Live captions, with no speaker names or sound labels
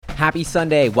Happy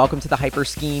Sunday. Welcome to the Hyper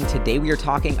Scheme. Today we are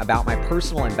talking about my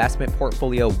personal investment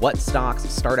portfolio, what stocks,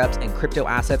 startups, and crypto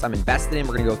assets I'm invested in.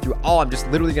 We're going to go through I'm just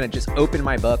literally going to just open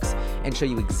my books and show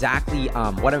you exactly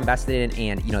what I'm invested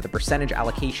in and, the percentage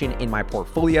allocation in my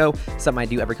portfolio. Something I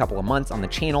do every couple of months on the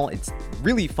channel. It's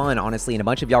really fun, honestly, and a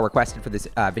bunch of y'all requested for this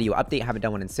video update. I haven't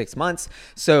done one in 6 months.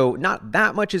 So not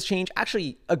that much has changed.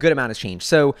 Actually, a good amount has changed.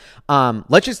 So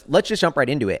let's just jump right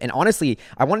into it. And honestly,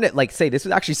 I wanted to say this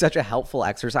was actually such a helpful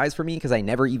exercise for me because I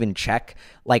never even check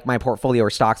my portfolio or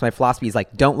stocks. My philosophy is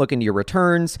don't look into your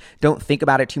returns. Don't think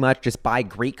about it too much. Just buy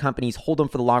great companies, hold them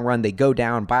for the long run. They go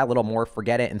down, buy a little more,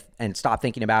 forget it, and stop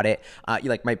thinking about it.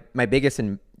 My biggest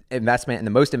investment and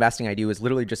the most investing I do is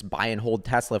literally just buy and hold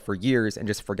Tesla for years and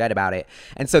just forget about it.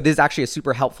 And so this is actually a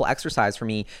super helpful exercise for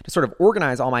me to sort of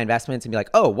organize all my investments and be like,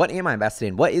 oh, what am I invested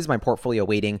in? What is my portfolio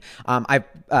weighting? I've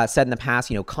said in the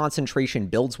past, concentration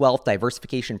builds wealth,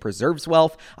 diversification preserves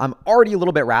wealth. I'm already a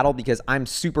little bit rattled because I'm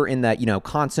super in the,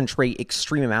 concentrate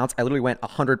extreme amounts. I literally went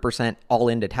 100% all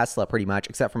into Tesla pretty much,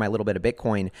 except for my little bit of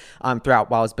Bitcoin throughout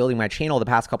while I was building my channel the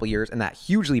past couple of years. And that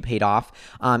hugely paid off.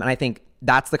 And I think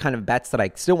that's the kind of bets that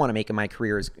I still want to make in my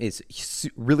career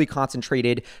is really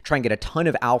concentrated, try and get a ton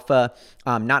of alpha,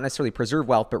 not necessarily preserve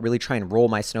wealth, but really try and roll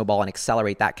my snowball and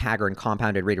accelerate that CAGR and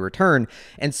compounded rate of return.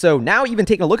 And so now even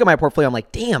taking a look at my portfolio, I'm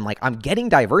like, damn, I'm getting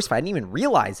diversified. I didn't even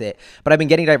realize it, but I've been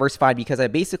getting diversified because I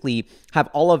basically have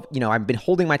all of, I've been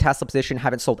holding my Tesla position,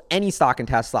 haven't sold any stock in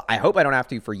Tesla. I hope I don't have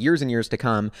to for years and years to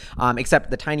come, except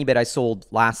the tiny bit I sold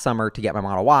last summer to get my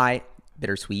Model Y.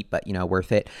 Bittersweet, but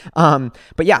worth it.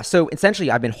 But yeah, so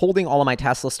essentially I've been holding all of my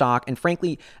Tesla stock. And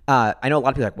frankly, I know a lot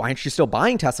of people are like, why aren't you still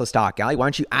buying Tesla stock, Gally? Why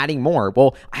aren't you adding more?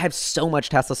 Well, I have so much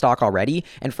Tesla stock already.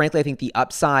 And frankly, I think the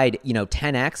upside,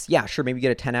 10x, yeah, sure, maybe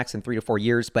get a 10x in 3 to 4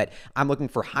 years, but I'm looking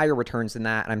for higher returns than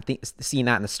that. And I'm seeing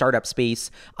that in the startup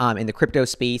space, in the crypto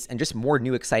space, and just more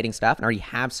new exciting stuff. And I already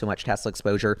have so much Tesla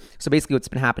exposure. So basically what's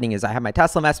been happening is I have my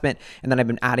Tesla investment, and then I've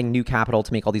been adding new capital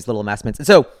to make all these little investments. And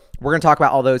so we're going to talk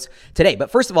about all those today.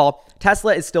 But first of all,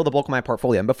 Tesla is still the bulk of my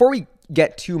portfolio. And before we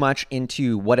get too much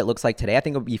into what it looks like today, I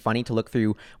think it would be funny to look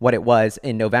through what it was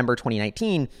in November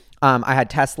 2019. I had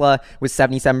Tesla with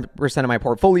 77% of my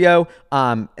portfolio.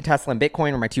 Tesla and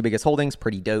Bitcoin were my two biggest holdings.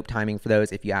 Pretty dope timing for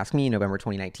those, if you ask me. November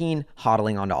 2019,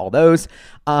 hodling onto all those.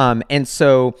 And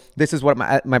so this is what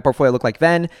my portfolio looked like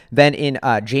then. Then in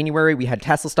January, we had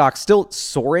Tesla stock still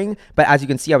soaring. But as you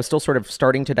can see, I was still sort of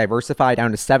starting to diversify down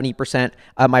to 70%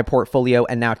 of my portfolio.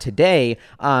 And now today,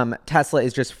 Tesla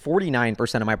is just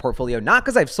 49% of my portfolio. Not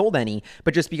because I've sold any,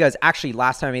 but just because actually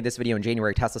last time I made this video in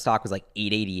January, Tesla stock was like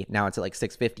 880. Now it's at like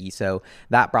 650. So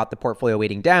that brought the portfolio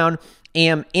weighting down.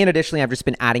 And additionally, I've just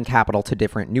been adding capital to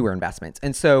different newer investments.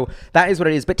 And so that is what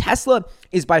it is. But Tesla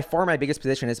is by far my biggest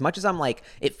position. As much as I'm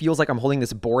it feels like I'm holding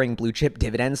this boring blue chip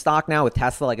dividend stock now with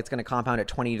Tesla, it's going to compound at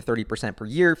 20 to 30% per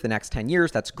year for the next 10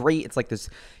 years. That's great. It's like this,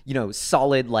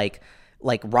 solid,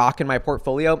 rock in my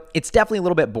portfolio. It's definitely a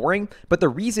little bit boring, but the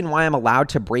reason why I'm allowed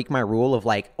to break my rule of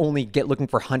only looking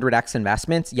for 100x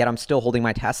investments, yet I'm still holding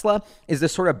my Tesla, is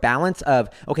this sort of balance of,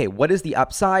 okay, what is the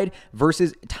upside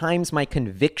versus times my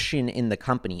conviction in the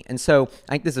company. And so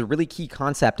I think this is a really key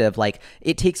concept of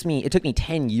it took me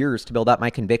 10 years to build up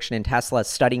my conviction in Tesla,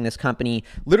 studying this company.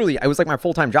 Literally, it was my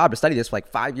full-time job to study this for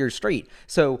 5 years straight.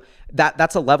 So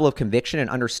that's a level of conviction and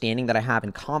understanding that I have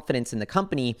and confidence in the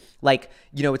company.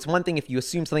 It's one thing if you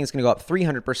assume something is going to go up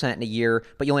 300% in a year,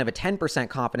 but you only have a 10%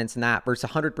 confidence in that versus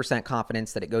 100%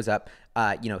 confidence that it goes up,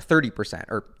 30%,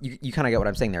 or you kind of get what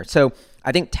I'm saying there. So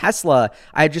I think Tesla,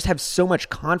 I just have so much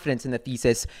confidence in the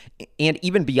thesis. And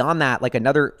even beyond that,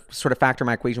 another sort of factor in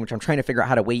my equation, which I'm trying to figure out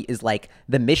how to weight, is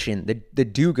the mission, the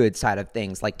do-good side of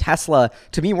things. Tesla,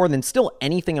 to me, more than still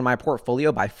anything in my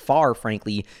portfolio by far,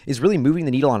 frankly, is really moving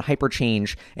the needle on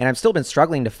hyperchange. And I've still been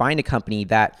struggling to find a company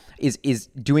that is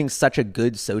doing such a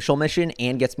good social mission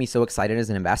and gets me so excited as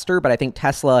an investor. But I think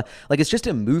Tesla, it's just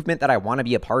a movement that I want to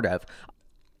be a part of.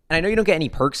 And I know you don't get any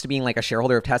perks to being a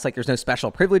shareholder of Tesla, there's no special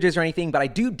privileges or anything, but I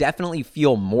do definitely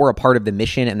feel more a part of the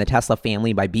mission and the Tesla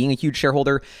family by being a huge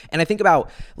shareholder. And I think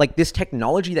about this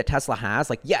technology that Tesla has,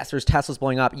 yes, there's Teslas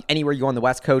blowing up anywhere you go on the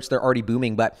West Coast, they're already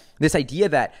booming, but this idea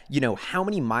that, how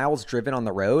many miles driven on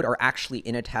the road are actually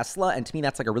in a Tesla. And to me,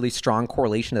 that's a really strong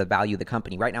correlation to the value of the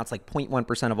company. Right now, it's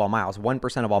 0.1% of all miles,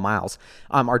 1% of all miles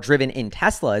are driven in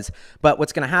Teslas. But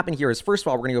what's going to happen here is, first of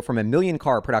all, we're going to go from a 1 million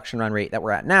car production run rate that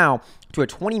we're at now to a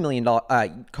 20 million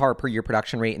car per year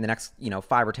production rate in the next,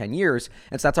 5 or 10 years.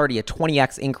 And so that's already a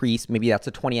 20x increase. Maybe that's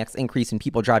a 20x increase in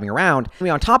people driving around. I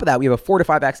mean, on top of that, we have a 4 to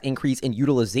 5x increase in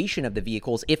utilization of the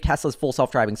vehicles if Tesla's full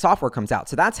self-driving software comes out.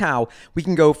 So that's how we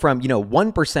can go from,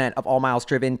 1% of all miles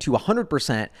driven to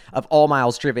 100% of all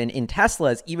miles driven in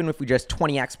Teslas, even if we just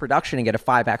 20x production and get a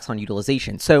 5x on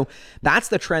utilization. So that's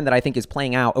the trend that I think is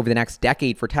playing out over the next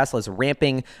decade for Tesla's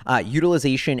ramping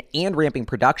utilization and ramping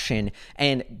production.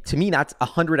 And to me, that's a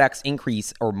 100x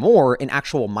increase or more in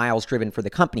actual miles driven for the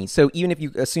company. So even if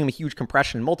you assume a huge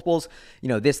compression in multiples,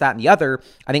 this, that, and the other,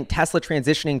 I think Tesla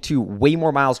transitioning to way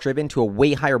more miles driven to a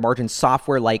way higher margin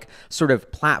software like sort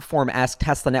of platform-esque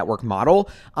Tesla network model,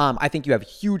 I think you have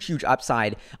huge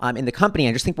upside in the company.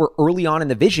 I just think we're early on in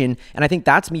the vision. And I think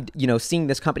that's me, seeing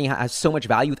this company has so much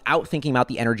value without thinking about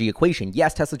the energy equation.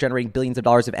 Yes, Tesla's generating billions of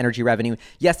dollars of energy revenue.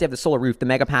 Yes, they have the solar roof, the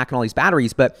Megapack, and all these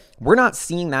batteries, but we're not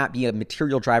seeing that be a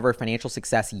material driver of financial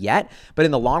success yet. But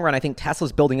in the long run, I think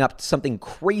Tesla's building up something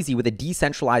crazy with a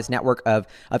decentralized network of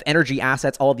energy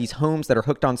assets, all of these homes that are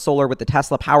hooked on solar with the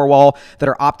Tesla Powerwall, that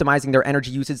are optimizing their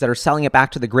energy usage, that are selling it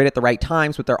back to the grid at the right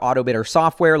times with their AutoBidder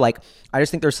software. Like, I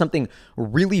just think there's something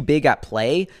really big at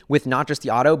play with not just the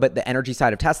auto, but the energy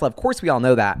side of Tesla. Of course, we all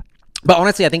know that. But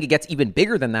honestly, I think it gets even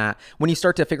bigger than that when you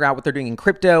start to figure out what they're doing in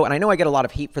crypto. And I know I get a lot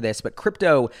of hate for this, but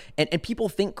crypto, and people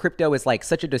think crypto is like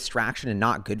such a distraction and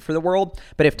not good for the world.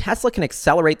 But if Tesla can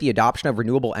accelerate the adoption of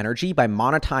renewable energy by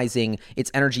monetizing its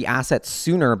energy assets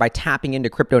sooner, by tapping into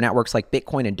crypto networks like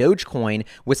Bitcoin and Dogecoin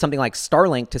with something like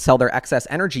Starlink to sell their excess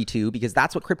energy to, because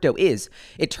that's what crypto is.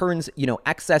 It turns,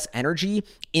 excess energy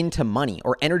into money,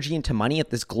 or energy into money at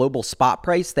this global spot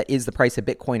price that is the price of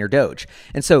Bitcoin or Doge.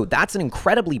 And so that's an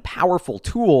incredibly powerful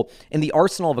tool in the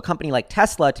arsenal of a company like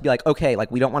Tesla to be like, okay, like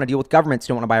we don't want to deal with governments,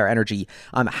 don't want to buy our energy.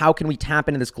 How can we tap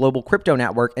into this global crypto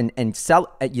network and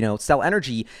sell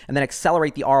energy and then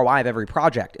accelerate the ROI of every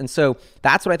project? And so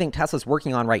that's what I think Tesla's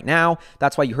working on right now.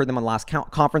 That's why you heard them on the last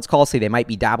conference call say they might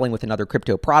be dabbling with another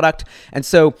crypto product. And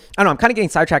so I don't know, I'm kind of getting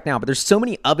sidetracked now, but there's so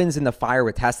many ovens in the fire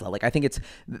with Tesla. Like, I think it's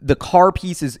the car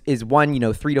piece is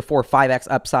one, 3 to 4, 5x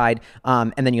upside.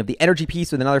 And then you have the energy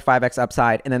piece with another 5x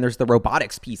upside. And then there's the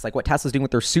robotics piece, like what Tesla's doing with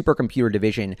their supercomputer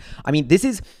division. I mean, this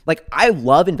is like, I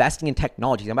love investing in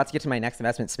technologies. I'm about to get to my next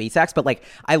investment, SpaceX, but like,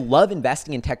 I love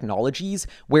investing in technologies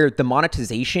where the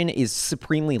monetization is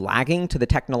supremely lagging to the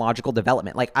technological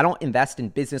development. Like, I don't invest in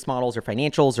business models or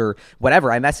financials or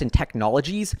whatever. I invest in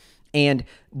technologies and,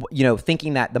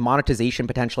 thinking that the monetization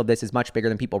potential of this is much bigger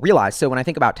than people realize. So when I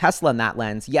think about Tesla in that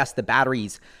lens, yes, the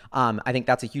batteries, I think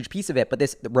that's a huge piece of it. But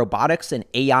this robotics and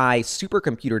AI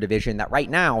supercomputer division that right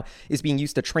now is being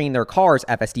used to train their cars,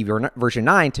 FSD version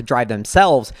 9, to drive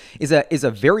themselves, is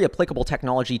a very applicable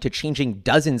technology to changing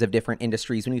dozens of different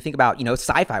industries. When you think about,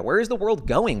 sci-fi, where is the world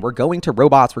going? We're going to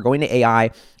robots, we're going to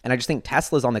AI. And I just think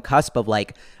Tesla's on the cusp of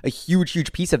like a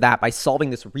huge piece of that by solving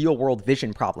this real world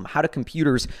vision problem. How do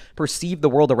computers perceive the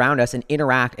world around us and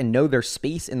interact and know their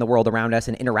space in the world around us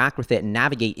and interact with it and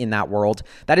navigate in that world?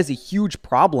 That is a huge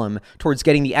problem towards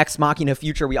getting the ex machina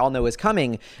future we all know is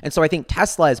coming. And so I think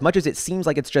Tesla, as much as it seems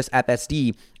like it's just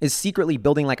FSD, is secretly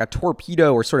building like a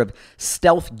torpedo or sort of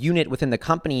stealth unit within the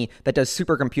company that does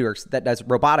supercomputers, that does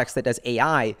robotics, that does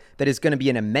AI, that is going to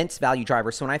be an immense value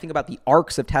driver. So when I think about the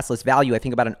arcs of Tesla's value, I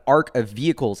think about an arc of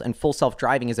vehicles, and full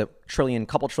self-driving is a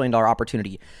couple trillion dollar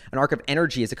opportunity. An arc of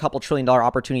energy is a couple $1 trillion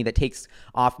opportunity that takes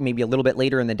off maybe a little bit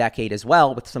later in the decade as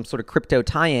well, with some sort of crypto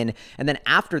tie-in. And then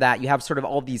after that, you have sort of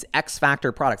all these X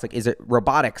factor products. Like, is it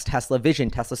robotics, Tesla Vision,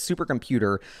 Tesla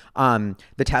supercomputer,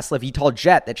 the Tesla VTOL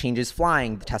jet that changes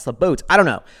flying, the Tesla boats? I don't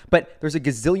know, but there's a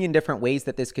gazillion different ways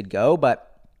that this could go. But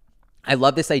I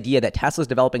love this idea that Tesla's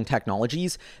developing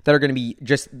technologies that are going to be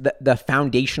just the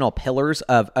foundational pillars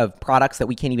of products that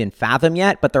we can't even fathom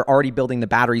yet, but they're already building the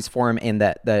batteries for them and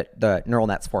the neural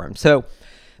nets for them. So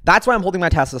that's why I'm holding my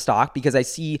Tesla stock, because I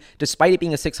see, despite it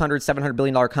being a $600-700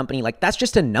 billion company, like, that's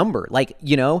just a number. Like,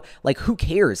 who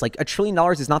cares? Like, $1 trillion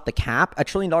is not the cap. $1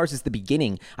 trillion is the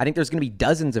beginning. I think there's going to be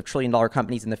dozens of $1 trillion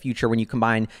companies in the future when you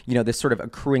combine, this sort of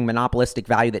accruing monopolistic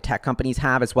value that tech companies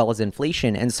have, as well as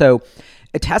inflation. And so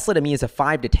a Tesla to me is a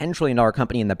 $5 to $10 trillion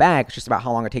company in the bag. It's just about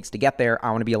how long it takes to get there. I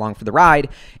want to be along for the ride.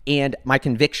 And my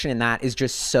conviction in that is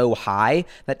just so high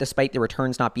that despite the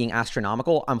returns not being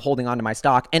astronomical, I'm holding on to my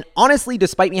stock. And honestly,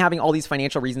 despite me having all these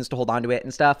financial reasons to hold on to it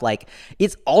and stuff, like,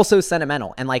 it's also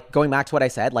sentimental. And like, going back to what I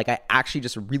said, like, I actually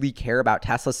just really care about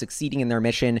Tesla succeeding in their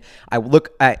mission. I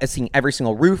look at seeing every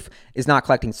single roof is not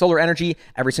collecting solar energy.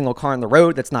 Every single car on the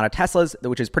road that's not a Tesla's,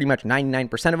 which is pretty much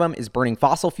 99% of them, is burning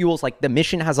fossil fuels. Like, the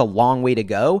mission has a long way to to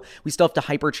go. We still have to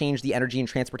hyper change the energy and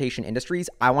transportation industries.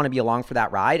 I want to be along for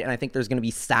that ride. And I think there's going to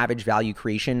be savage value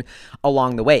creation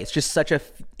along the way. It's just such a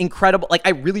incredible, like,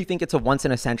 I really think it's a once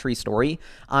in a century story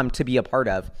to be a part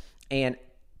of. And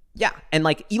yeah. And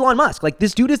like Elon Musk, like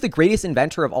this dude is the greatest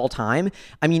inventor of all time.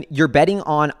 I mean, you're betting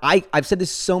on, I've said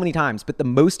this so many times, but the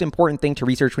most important thing to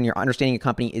research when you're understanding a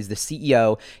company is the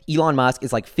CEO. Elon Musk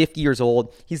is like 50 years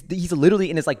old. He's literally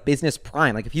in his like business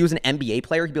prime. Like if he was an NBA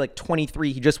player, he'd be like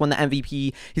 23. He just won the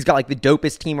MVP. He's got like the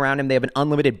dopest team around him. They have an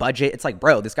unlimited budget. It's like,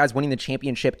 bro, this guy's winning the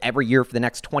championship every year for the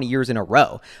next 20 years in a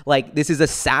row. Like this is a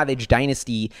savage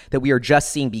dynasty that we are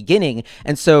just seeing beginning.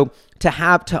 And so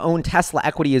to own Tesla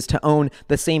equity is to own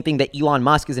the same thing that Elon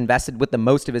Musk is invested with the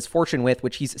most of his fortune with,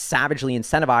 which he's savagely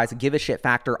incentivized, give a shit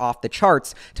factor off the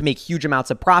charts to make huge amounts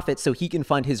of profit so he can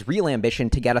fund his real ambition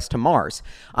to get us to Mars,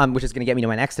 which is going to get me to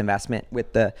my next investment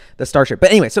with the Starship. But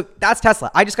anyway, so that's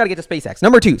Tesla. I just got to get to SpaceX.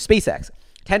 Number 2, SpaceX.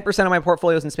 10% of my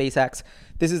portfolio is in SpaceX.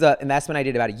 This is an investment I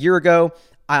did about a year ago.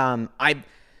 I'm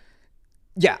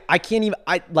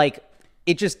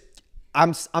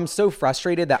so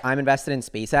frustrated that I'm invested in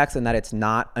SpaceX and that it's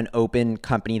not an open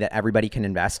company that everybody can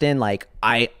invest in. Like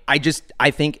I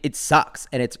think it sucks.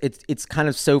 And it's kind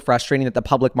of so frustrating that the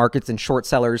public markets and short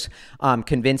sellers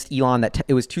convinced Elon that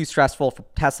it was too stressful for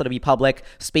Tesla to be public.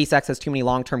 SpaceX has too many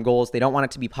long-term goals. They don't want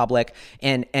it to be public.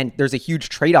 And there's a huge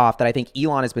trade-off that I think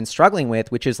Elon has been struggling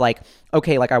with, which is like,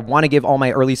 okay, like I want to give all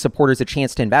my early supporters a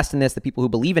chance to invest in this, the people who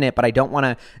believe in it, but I don't want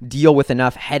to deal with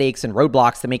enough headaches and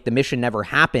roadblocks to make the mission never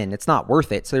happen. It's not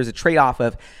worth it. So there's a trade-off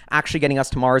of actually getting us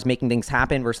to Mars, making things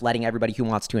happen versus letting everybody who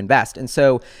wants to invest. And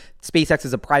so SpaceX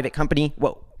is a private company.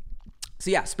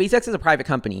 SpaceX is a private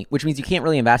company, which means you can't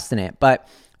really invest in it, but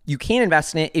you can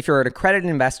invest in it if you're an accredited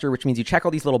investor, which means you check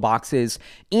all these little boxes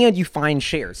and you find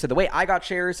shares. So the way I got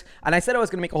shares, and I said I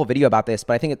was going to make a whole video about this,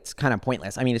 but I think it's kind of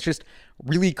pointless. I mean, it's just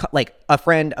really like a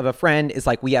friend of a friend is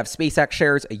like, we have SpaceX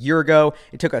shares a year ago.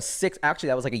 It took us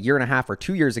that was like a year and a half or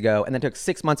 2 years ago. And then took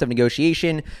 6 months of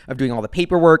negotiation, of doing all the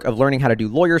paperwork, of learning how to do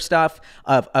lawyer stuff,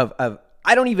 of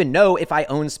I don't even know if I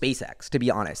own SpaceX, to be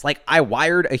honest. Like I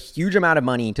wired a huge amount of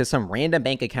money to some random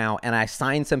bank account and I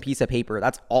signed some piece of paper.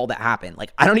 That's all that happened.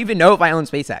 Like I don't even know if I own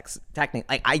SpaceX, technically.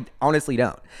 Like I honestly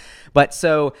don't. But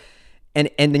so,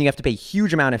 and then you have to pay a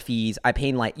huge amount of fees. You're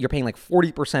paying like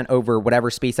 40% over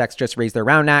whatever SpaceX just raised their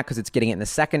round at because it's getting it in the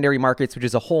secondary markets, which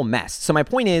is a whole mess. So my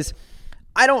point is,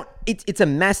 it's a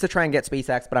mess to try and get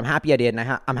SpaceX, but I'm happy I did.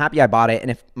 And I'm happy I bought it. And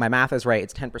if my math is right,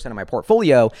 it's 10% of my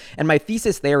portfolio. And my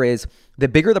thesis there is the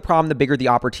bigger the problem, the bigger the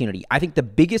opportunity. I think the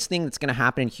biggest thing that's going to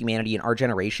happen in humanity in our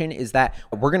generation is that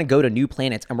we're going to go to new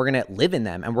planets and we're going to live in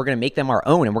them and we're going to make them our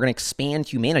own and we're going to expand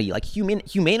humanity. Like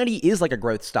humanity is like a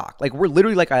growth stock. Like we're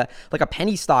literally like a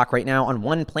penny stock right now on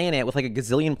one planet with like a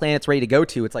gazillion planets ready to go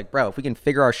to. It's like, bro, if we can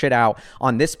figure our shit out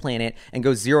on this planet and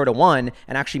go 0 to 1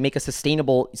 and actually make a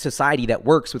sustainable society that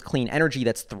works with clean energy,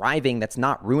 that's thriving, that's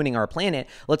not ruining our planet,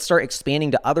 let's start expanding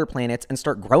to other planets and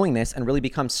start growing this and really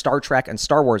become Star Trek and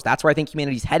Star Wars. That's where I think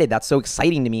humanity's headed. That's so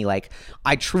exciting to me. Like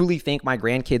I truly think my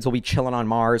grandkids will be chilling on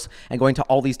Mars and going to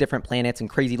all these different planets and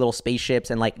crazy little spaceships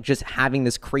and like just having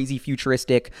this crazy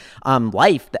futuristic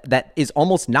life that is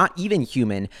almost not even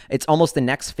human. It's almost the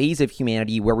next phase of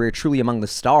humanity where we're truly among the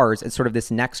stars. It's sort of this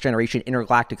next generation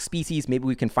intergalactic species. Maybe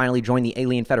we can finally join the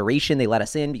Alien Federation. They let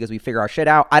us in because we figure our shit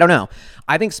out. I don't know.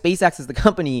 I think SpaceX is the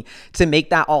company to make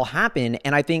that all happen.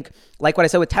 And I think, like what I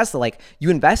said with Tesla, like you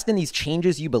invest in these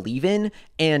changes you believe in,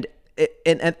 and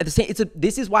at the same,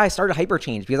 this is why I started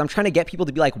Hyperchange, because I'm trying to get people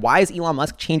to be like, why is Elon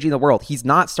Musk changing the world? He's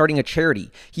not starting a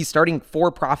charity. He's starting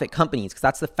for-profit companies because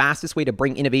that's the fastest way to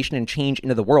bring innovation and change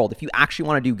into the world. If you actually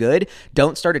want to do good,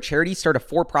 don't start a charity, start a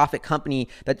for-profit company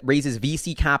that raises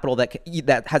VC capital,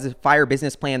 that has a fire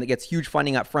business plan, that gets huge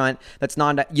funding up front, that's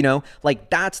like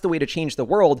that's the way to change the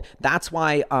world. That's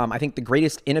why I think the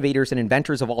greatest innovators and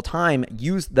inventors of all time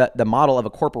use the model of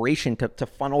a corporation to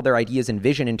funnel their ideas and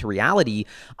vision into reality.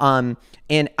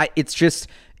 It's just,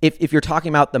 if you're talking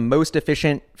about the most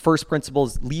efficient, first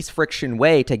principles, least friction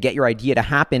way to get your idea to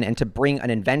happen and to bring an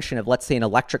invention of, let's say, an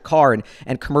electric car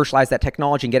and commercialize that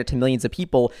technology and get it to millions of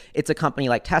people, it's a company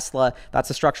like Tesla. That's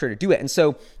the structure to do it. And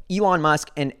so Elon Musk,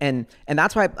 and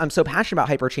that's why I'm so passionate about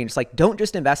Hyperchange. It's like, don't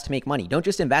just invest to make money. Don't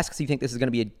just invest because you think this is going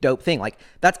to be a dope thing. Like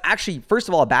that's actually, first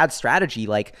of all, a bad strategy.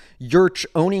 Like you're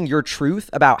owning your truth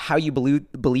about how you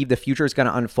believe the future is going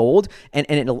to unfold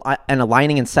and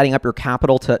aligning and setting up your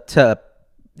capital to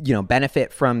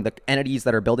benefit from the entities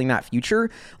that are building that future,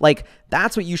 like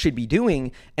that's what you should be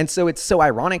doing. And so it's so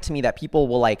ironic to me that people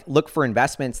will like look for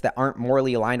investments that aren't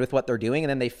morally aligned with what they're doing, and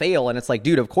then they fail. And it's like,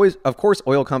 dude, of course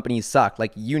oil companies suck.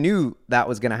 Like you knew that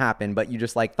was going to happen, but you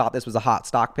just like thought this was a hot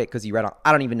stock pick because you read on,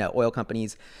 I don't even know, oil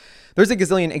companies. There's a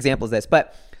gazillion examples of this,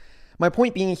 but my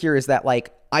point being here is that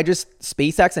like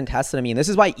SpaceX and Tesla to me, and this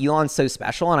is why Elon's so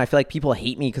special. And I feel like people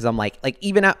hate me because I'm like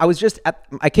even I was just at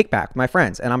my kickback with my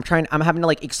friends, and I'm having to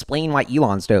like explain why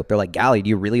Elon's dope. They're like, Gally, do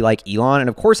you really like Elon? And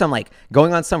of course I'm like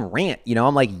going on some rant,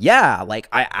 I'm like, yeah, like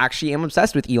I actually am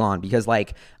obsessed with Elon because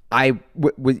like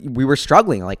we were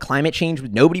struggling, like climate change,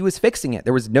 nobody was fixing it.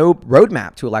 There was no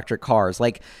roadmap to electric cars.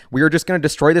 Like we were just going to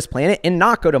destroy this planet and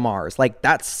not go to Mars. Like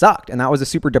that sucked. And that was a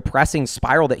super depressing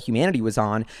spiral that humanity was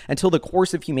on until the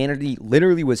course of humanity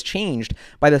literally was changed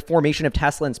by the formation of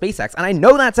Tesla and SpaceX. And I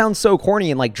know that sounds so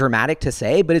corny and like dramatic to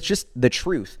say, but it's just the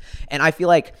truth. And I feel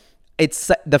like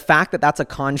it's the fact that that's a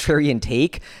contrarian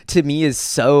take to me is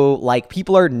so like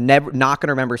people are never not going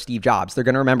to remember Steve Jobs. They're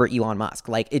going to remember Elon Musk.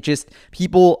 Like it just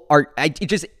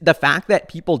the fact that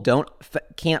people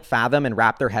can't fathom and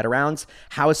wrap their head around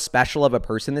how special of a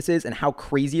person this is and how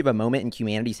crazy of a moment in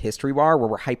humanity's history we are, where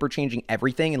we're hyper changing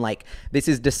everything. And like this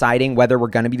is deciding whether we're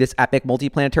going to be this epic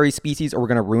multiplanetary species or we're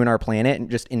going to ruin our planet and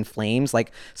just in flames,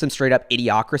 like some straight up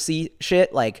idiocracy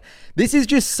shit. Like this is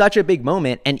just such a big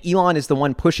moment. And Elon is the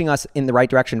one pushing us in the right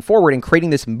direction forward and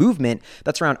creating this movement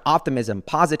that's around optimism,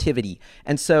 positivity.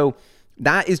 And so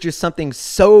that is just something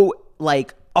so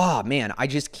like, oh man, I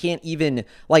just can't even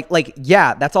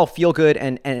yeah, that's all feel good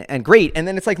and great. And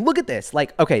then it's like, look at this.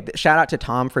 Like, okay, shout out to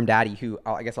Tom from Daddy, who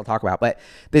I guess I'll talk about, but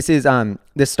this is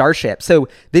this Starship. So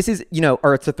this is,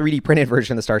 or it's a 3D printed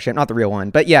version of the Starship, not the real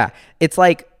one. But yeah, it's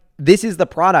like, this is the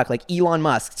product, like Elon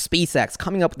Musk, SpaceX,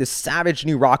 coming up with this savage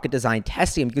new rocket design,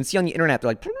 testing them. You can see on the internet,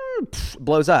 they're like,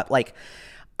 blows up. Like,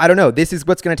 I don't know. This is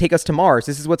what's going to take us to Mars.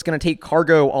 This is what's going to take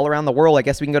cargo all around the world. I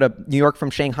guess we can go to New York from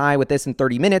Shanghai with this in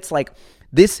 30 minutes. Like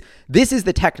this is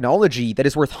the technology that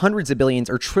is worth hundreds of billions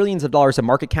or trillions of dollars of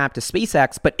market cap to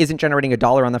SpaceX, but isn't generating a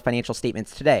dollar on the financial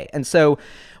statements today. And so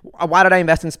why did I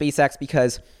invest in SpaceX?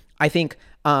 Because I think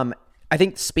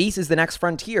space is the next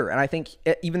frontier. And I think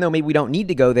even though maybe we don't need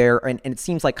to go there and it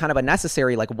seems like kind of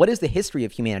unnecessary, like what is the history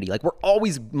of humanity? Like we're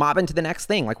always mobbing to the next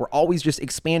thing. Like we're always just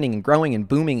expanding and growing and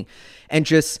booming and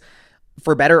just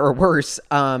for better or worse.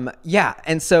 Yeah.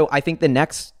 And so I think the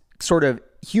next sort of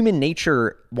human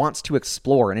nature wants to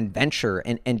explore and adventure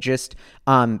and just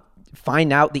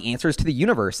find out the answers to the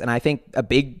universe. And I think a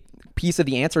big piece of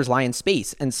the answers lie in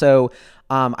space. And so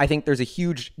I think there's a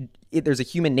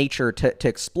human nature to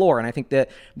explore. And I think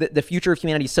that the future of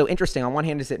humanity is so interesting. On one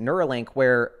hand, is it Neuralink,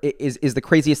 where it is the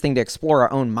craziest thing to explore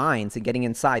our own minds and getting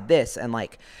inside this, and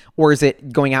like, or is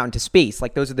it going out into space?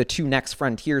 Like those are the two next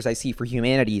frontiers I see for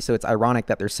humanity. So it's ironic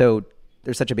that there's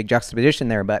such a big juxtaposition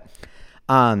there. But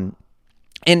and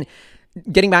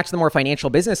getting back to the more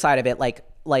financial business side of it,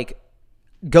 like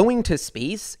going to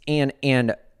space and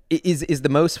is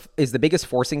the biggest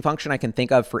forcing function I can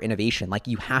think of for innovation. Like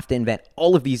you have to invent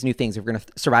all of these new things if you're going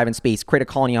to survive in space, create a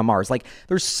colony on Mars. Like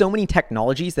there's so many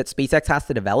technologies that SpaceX has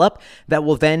to develop that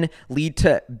will then lead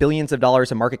to billions of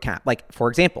dollars of market cap. Like for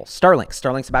example,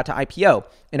 Starlink's about to IPO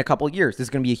in a couple of years. This is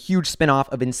going to be a huge spinoff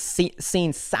of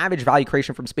insane savage value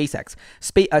creation from SpaceX.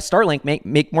 Starlink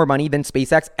make more money than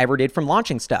SpaceX ever did from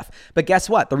launching stuff. But guess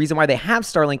what? The reason why they have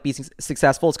Starlink be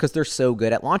successful is because they're so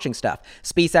good at launching stuff.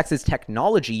 SpaceX's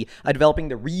technology, developing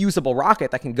the reusable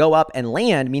rocket that can go up and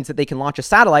land, means that they can launch a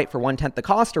satellite for 1/10 the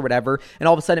cost or whatever. And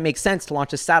all of a sudden it makes sense to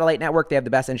launch a satellite network. They have the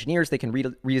best engineers. They can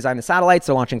redesign the satellites.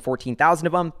 They're launching 14,000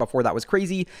 of them. Before that was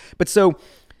crazy. But so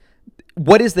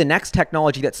what is the next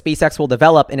technology that SpaceX will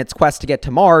develop in its quest to get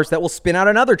to Mars that will spin out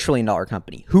another $1 trillion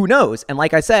company? Who knows? And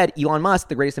like I said, Elon Musk,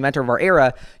 the greatest inventor of our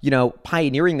era,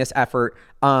 pioneering this effort.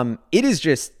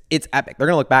 It's epic. They're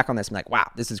going to look back on this and be like,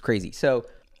 wow, this is crazy. So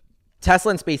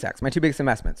Tesla and SpaceX, my two biggest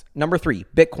investments. Number 3,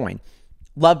 Bitcoin.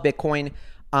 Love Bitcoin.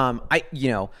 I'm like,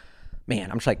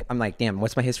 damn,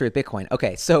 what's my history with Bitcoin?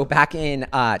 Okay, so back in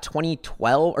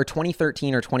 2012 or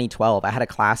 2013 or 2012, I had a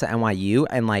class at NYU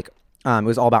and it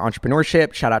was all about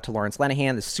entrepreneurship. Shout out to Lawrence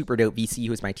Lenehan, the super dope VC who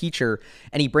was my teacher.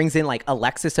 And he brings in like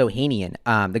Alexis Ohanian,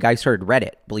 the guy who started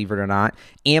Reddit, believe it or not,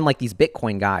 and like these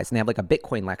Bitcoin guys. And they have like a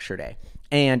Bitcoin lecture day.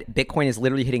 And Bitcoin is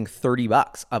literally hitting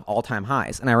 $30 of all-time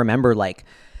highs. And I remember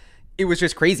it was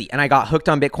just crazy. And I got hooked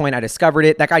on Bitcoin. I discovered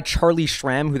it. That guy, Charlie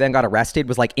Shrem, who then got arrested,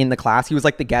 was like in the class. He was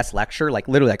like the guest lecturer, like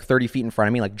literally like 30 feet in front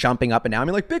of me, like jumping up and down. I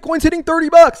mean, like, Bitcoin's hitting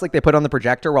 $30. Like they put on the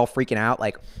projector while freaking out.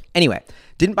 Like, anyway,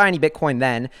 didn't buy any Bitcoin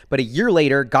then, but a year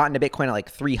later got into Bitcoin at like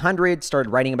 300,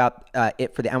 started writing about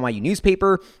it for the NYU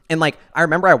newspaper. And like, I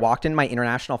remember I walked in my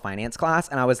international finance class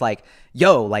and I was like,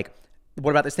 yo, like,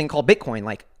 what about this thing called Bitcoin?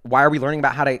 Like, why are we learning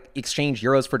about how to exchange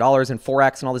euros for dollars and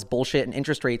Forex and all this bullshit and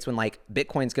interest rates when like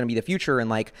Bitcoin's going to be the future and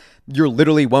like you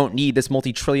literally won't need this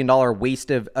multi-trillion-dollar waste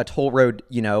of a toll road,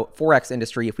 you know, Forex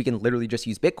industry if we can literally just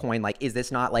use Bitcoin? Like, is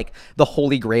this not like the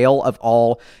holy grail of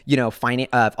all, you know,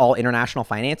 of all international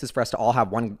finances for us to all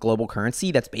have one global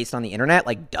currency that's based on the internet?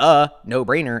 Like, duh, no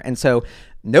brainer. And so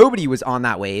nobody was on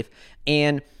that wave.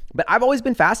 But I've always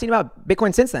been fascinated about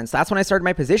Bitcoin since then. So that's when I started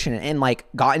my position and like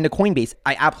got into Coinbase.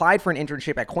 I applied for an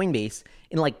internship at Coinbase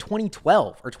in like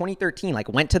 2012 or 2013, like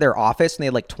went to their office and they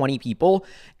had like 20 people.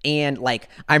 And like,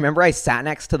 I remember I sat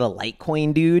next to the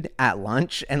Litecoin dude at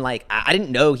lunch and like, I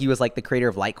didn't know he was like the creator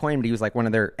of Litecoin, but he was like one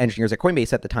of their engineers at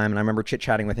Coinbase at the time. And I remember chit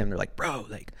chatting with him. They're like, bro,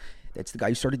 like that's the guy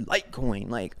who started Litecoin.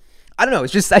 Like, I don't know.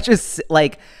 It's just such a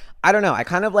like, I don't know. I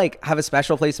kind of like have a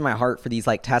special place in my heart for these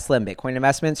like Tesla and Bitcoin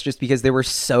investments just because they were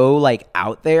so like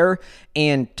out there,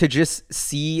 and to just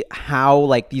see how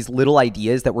like these little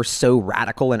ideas that were so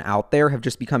radical and out there have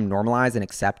just become normalized and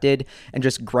accepted and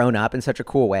just grown up in such a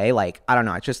cool way. Like, I don't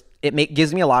know. It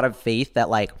gives me a lot of faith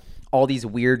that like all these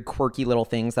weird, quirky little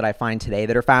things that I find today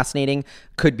that are fascinating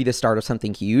could be the start of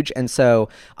something huge. And so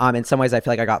in some ways, I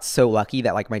feel like I got so lucky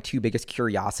that like my two biggest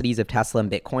curiosities of Tesla and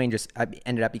Bitcoin just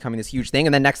ended up becoming this huge thing.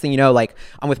 And then next thing you know, like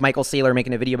I'm with Michael Saylor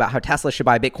making a video about how Tesla should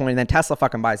buy Bitcoin, and then Tesla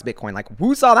fucking buys Bitcoin. Like,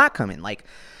 who saw that coming? Like,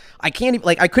 I can't even,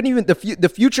 like, I couldn't even, the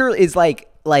future is like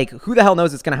who the hell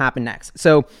knows what's going to happen next?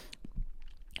 So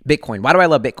Bitcoin, why do I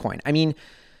love Bitcoin? I mean,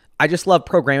 I just love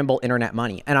programmable internet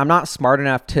money, and I'm not smart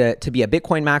enough to be a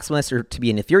Bitcoin maximalist or to be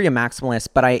an Ethereum maximalist,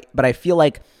 but I feel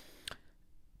like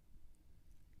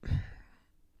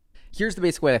here's the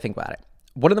basic way I think about it.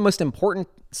 One of the most important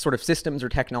sort of systems or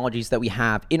technologies that we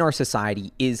have in our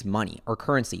society is money or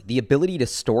currency, the ability to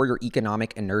store your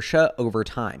economic inertia over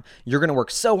time. You're going to work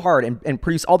so hard and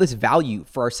produce all this value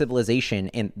for our civilization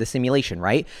and the simulation,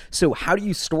 right? So how do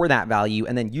you store that value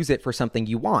and then use it for something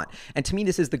you want? And to me,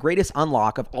 this is the greatest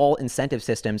unlock of all incentive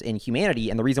systems in humanity.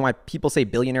 And the reason why people say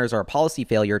billionaires are a policy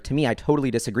failure, to me, I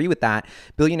totally disagree with that.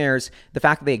 Billionaires, the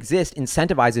fact that they exist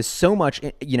incentivizes so much,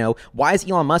 you know, why is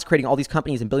Elon Musk creating all these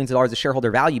companies and billions of dollars of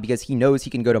shareholder value? Because he knows he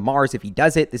can go to Mars if he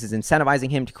does it. This is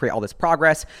incentivizing him to create all this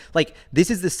progress. Like,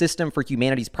 this is the system for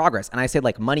humanity's progress. And I said,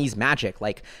 like, money's magic.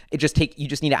 Like, you just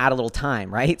need to add a little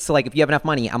time, right? So like, if you have enough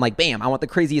money, I'm like, bam, I want the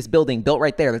craziest building built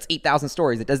right there. That's 8,000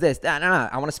 stories. It does this.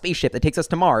 I want a spaceship that takes us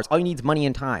to Mars. All you need is money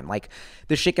and time. Like,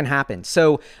 this shit can happen.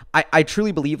 So I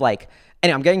truly believe, like,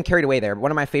 and I'm getting carried away there.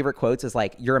 One of my favorite quotes is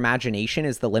like, your imagination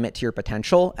is the limit to your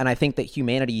potential. And I think that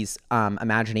humanity's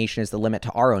imagination is the limit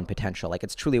to our own potential. Like,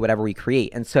 it's truly whatever we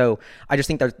create. And so I just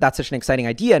think that's such an exciting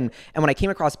idea. And when I came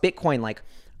across Bitcoin, like,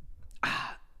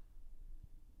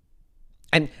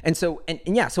 and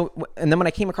then when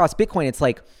I came across Bitcoin, it's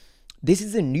like, this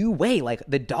is a new way. Like,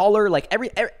 the dollar, like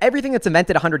everything that's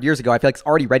invented 100 years ago, I feel like it's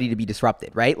already ready to be disrupted,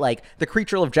 right? Like the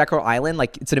Creature of Jekyll Island,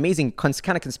 like it's an amazing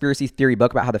kind of conspiracy theory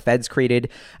book about how the Fed's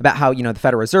created, about how, you know, the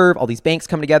Federal Reserve, all these banks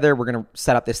come together. We're going to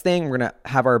set up this thing. We're going to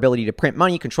have our ability to print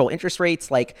money, control interest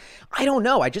rates. Like, I don't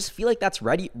know. I just feel like that's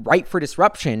right for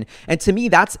disruption. And to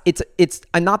me, it's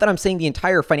not that I'm saying the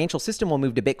entire financial system will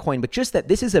move to Bitcoin, but just that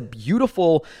this is a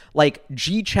beautiful, like,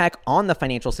 G check on the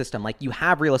financial system. Like, you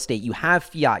have real estate, you have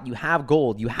fiat, you have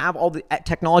gold, you have all the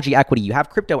technology equity, you have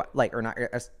crypto,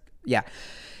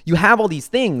 you have all these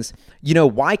things. You know,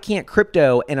 why can't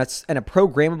crypto and a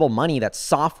programmable money that's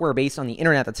software based on the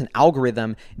internet, that's an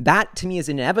algorithm, that to me is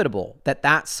inevitable,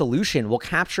 that solution will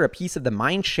capture a piece of the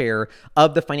mind share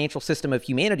of the financial system of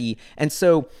humanity. And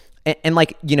so, and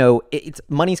like, you know, it's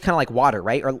money's kind of like water,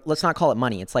 right? Or let's not call it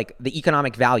money. It's like the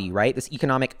economic value, right? This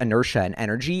economic inertia and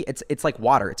energy. It's like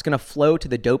water. It's going to flow to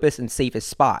the dopest and safest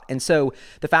spot. And so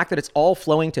the fact that it's all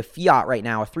flowing to fiat right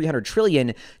now, 300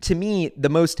 trillion, to me, the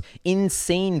most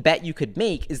insane bet you could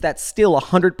make is that still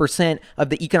 100% of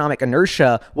the economic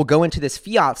inertia will go into this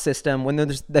fiat system when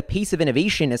the pace of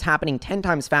innovation is happening 10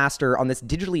 times faster on this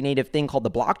digitally native thing called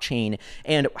the blockchain.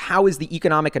 And how is the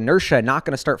economic inertia not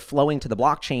going to start flowing to the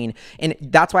blockchain Bitcoin. And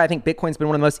that's why I think Bitcoin's been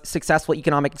one of the most successful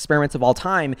economic experiments of all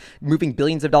time, moving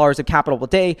billions of dollars of capital a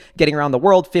day, getting around the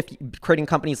world, creating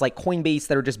companies like Coinbase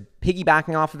that are just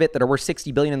piggybacking off of it, that are worth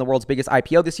 $60 billion in the world's biggest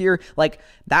IPO this year. Like,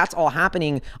 that's all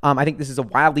happening. I think this is a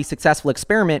wildly successful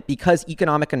experiment because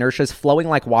economic inertia is flowing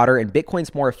like water and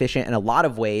Bitcoin's more efficient in a lot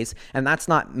of ways. And that's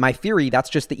not my theory. That's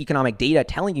just the economic data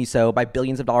telling you so by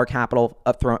billions of dollar capital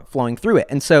flowing through it.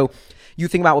 And so you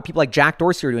think about what people like Jack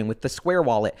Dorsey are doing with the Square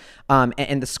wallet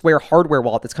and the Square hardware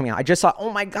wallet that's coming out. I just thought, oh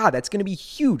my God, that's going to be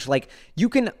huge. Like,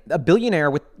 a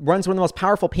billionaire runs one of the most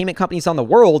powerful payment companies on the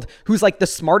world, who's like the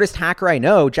smartest hacker I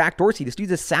know, Jack Dorsey. This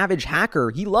dude's a savage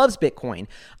hacker. He loves Bitcoin.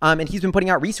 And he's been putting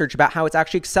out research about how it's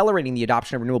actually accelerating the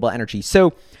adoption of renewable energy.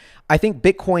 So I think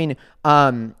Bitcoin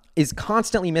is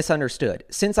constantly misunderstood.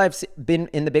 Since I've been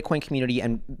in the Bitcoin community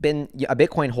and been a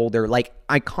Bitcoin holder, like,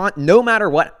 no matter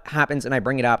what happens and I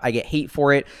bring it up, I get hate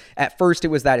for it. At first it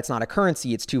was that it's not a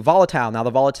currency, it's too volatile. Now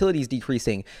the volatility is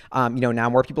decreasing. Now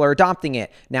more people are adopting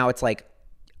it. Now it's like,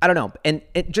 I don't know. And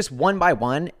it just one by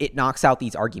one, it knocks out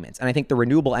these arguments. And I think the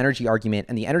renewable energy argument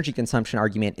and the energy consumption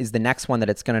argument is the next one that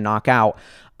it's going to knock out.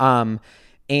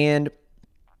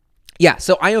 Yeah,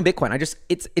 so I own Bitcoin.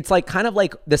 It's like kind of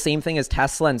like the same thing as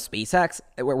Tesla and SpaceX,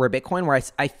 where Bitcoin, where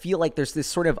I feel like there's this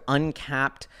sort of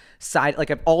uncapped side, like,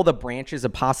 of all the branches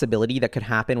of possibility that could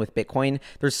happen with Bitcoin.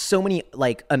 There's so many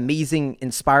like amazing,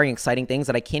 inspiring, exciting things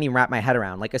that I can't even wrap my head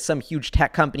around. Like, some huge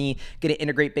tech company going to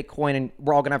integrate Bitcoin, and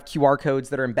we're all going to have QR codes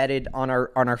that are embedded on our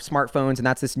smartphones, and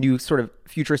that's this new sort of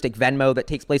futuristic Venmo that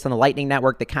takes place on the Lightning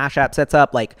Network, the Cash App sets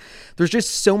up. Like, there's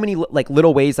just so many like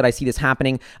little ways that I see this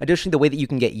happening. Additionally, the way that you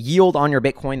can get yield on your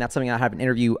Bitcoin, that's something I have an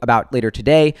interview about later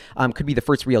today, could be the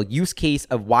first real use case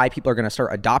of why people are going to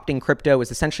start adopting crypto. Is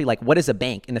essentially like, what is a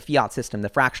bank in the fiat system, the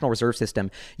fractional reserve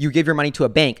system? You give your money to a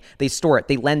bank, they store it,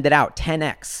 they lend it out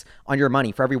 10x on your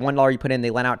money. For every $1 you put in,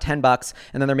 they lend out $10,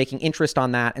 and then they're making interest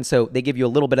on that. And so they give you a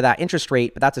little bit of that interest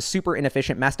rate, but that's a super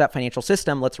inefficient, messed up financial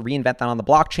system. Let's reinvent that on the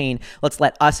blockchain. Let's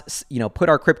let us, put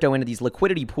our crypto into these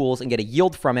liquidity pools and get a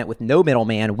yield from it with no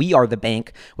middleman. We are the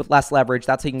bank with less leverage.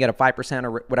 That's how you can get a 5%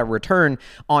 or whatever return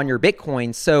on your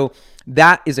Bitcoin. So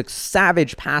that is a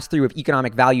savage pass through of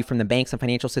economic value from the banks and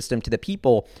financial system to the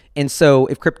people. And so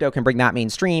if crypto can bring that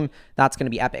mainstream, that's going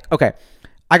to be epic. Okay,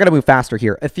 I got to move faster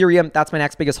here. Ethereum, that's my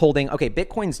next biggest holding. Okay,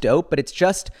 Bitcoin's dope, but it's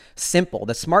just simple.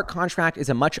 The smart contract is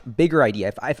a much bigger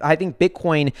idea. I think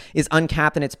Bitcoin is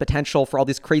uncapped in its potential for all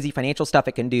this crazy financial stuff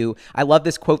it can do. I love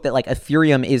this quote that like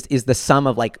Ethereum is the sum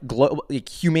of like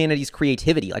humanity's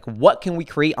creativity. Like, what can we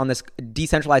create on this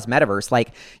decentralized metaverse?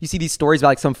 Like, you see these stories about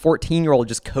like some 14-year-old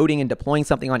just coding and deploying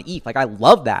something on ETH. Like, I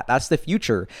love that. That's the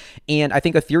future. And I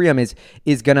think Ethereum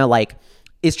is gonna like,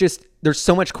 it's just, there's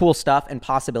so much cool stuff and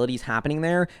possibilities happening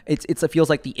there. It feels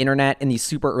like the internet in these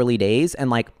super early days.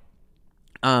 And like,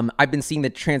 I've been seeing the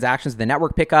transactions, the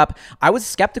network pick up. I was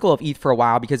skeptical of ETH for a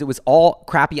while because it was all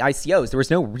crappy ICOs. There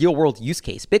was no real world use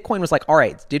case. Bitcoin was like, all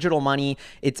right, it's digital money.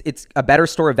 It's a better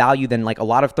store of value than like a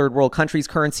lot of third world countries'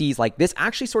 currencies. Like, this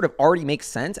actually sort of already makes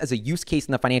sense as a use case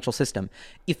in the financial system.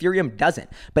 Ethereum doesn't.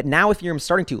 But now Ethereum's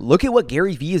starting to. Look at what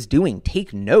Gary Vee is doing.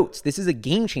 Take notes. This is a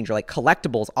game changer. Like,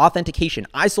 collectibles, authentication.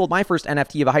 I sold my first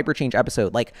NFT of a Hyperchange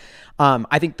episode. Like,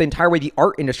 I think the entire way the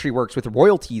art industry works with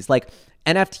royalties, like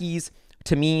NFTs,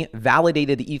 to me,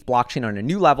 validated the ETH blockchain on a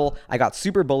new level. I got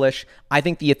super bullish. I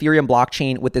think the Ethereum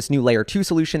blockchain with this new layer 2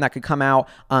 solution that could come out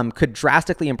could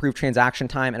drastically improve transaction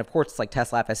time. And of course, it's like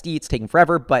Tesla FSD. It's taking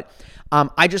forever. But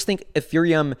I just think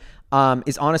Ethereum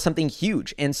is onto something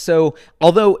huge. And so,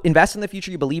 although invest in the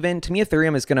future you believe in, to me,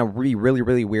 Ethereum is going to be really,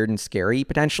 really weird and scary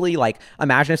potentially. Like,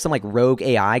 imagine if some like rogue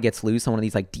AI gets loose on one of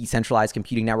these like decentralized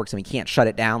computing networks and we can't shut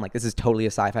it down. Like, this is totally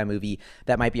a sci-fi movie.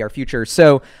 That might be our future.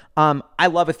 So I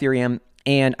love Ethereum.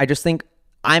 And I just think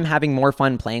I'm having more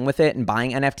fun playing with it and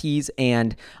buying NFTs.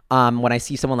 And when I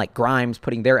see someone like Grimes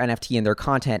putting their NFT in their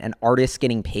content and artists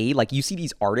getting paid, like, you see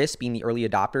these artists being the early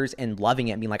adopters and loving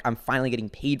it and being like, I'm finally getting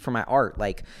paid for my art.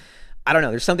 Like, I don't know.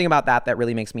 There's something about that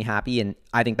really makes me happy. And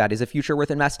I think that is a future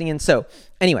worth investing in. So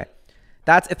anyway,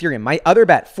 that's Ethereum. My other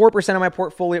bet, 4% of my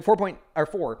portfolio,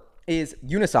 4 is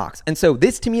Unisocks. And so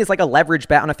this to me is like a leverage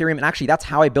bet on Ethereum. And actually, that's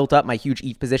how I built up my huge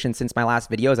ETH position since my last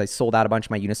videos. I sold out a bunch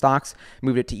of my Unistocks,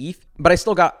 moved it to ETH, but I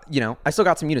still got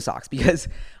some Unisocks because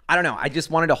I don't know. I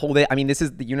just wanted to hold it. I mean, this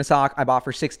is the Unisock I bought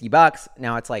for $60.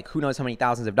 Now it's like, who knows how many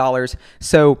thousands of dollars.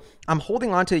 So I'm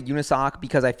holding on to Unisock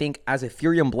because I think as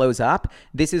Ethereum blows up,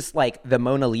 this is like the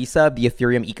Mona Lisa of the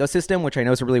Ethereum ecosystem, which I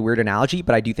know is a really weird analogy,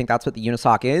 but I do think that's what the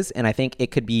Unisock is. And I think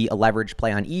it could be a leverage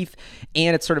play on ETH.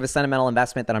 And it's sort of a sentimental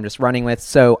investment that I'm just running with.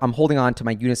 So I'm holding on to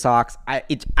my Unisocks.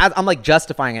 I'm like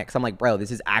justifying it because I'm like, bro,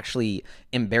 this is actually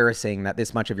embarrassing that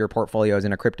this much of your portfolio is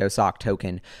in a crypto sock. stock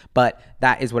token, but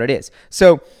that is what it is.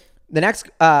 So the next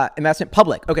investment,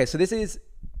 Public. Okay, so this is,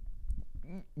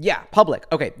 Public.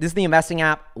 Okay, this is the investing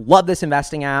app. Love this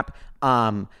investing app.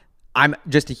 I'm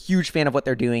just a huge fan of what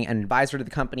they're doing, an advisor to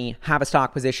the company, have a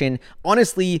stock position.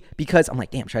 Honestly, because I'm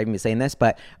like, damn, should I even be saying this?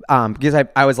 But because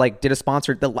I was like, did a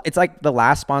sponsored, it's like the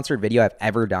last sponsored video I've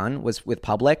ever done was with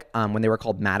Public when they were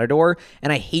called Matador.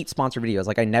 And I hate sponsored videos.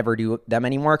 Like I never do them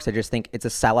anymore because I just think it's a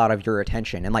sellout of your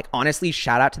attention. And like, honestly,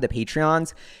 shout out to the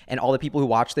Patreons and all the people who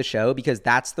watch the show, because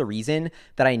that's the reason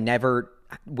that I never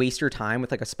waste your time with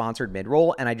like a sponsored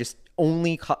mid-roll, and I just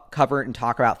only cover and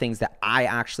talk about things that I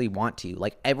actually want to.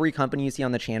 Like every company you see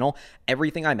on the channel,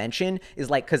 everything I mention is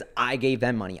like because I gave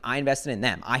them money, I invested in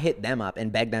them, I hit them up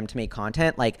and begged them to make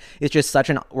content. Like it's just such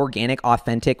an organic,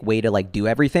 authentic way to like do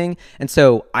everything. And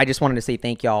so I just wanted to say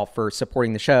thank y'all for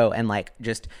supporting the show, and like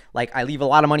just like I leave a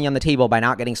lot of money on the table by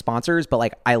not getting sponsors, but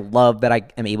like I love that I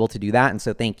am able to do that, and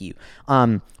so thank you.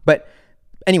 But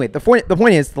anyway, the point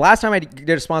is, the last time I did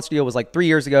a sponsor deal was like 3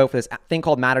 years ago for this thing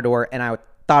called Matador, and I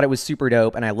thought it was super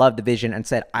dope, and I loved the vision and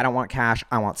said, I don't want cash,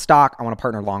 I want stock, I want to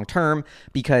partner long term,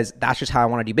 because that's just how I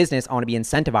want to do business. I want to be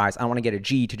incentivized. I want to get a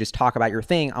G to just talk about your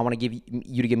thing. I want to give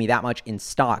you to give me that much in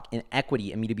stock, in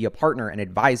equity, and me to be a partner and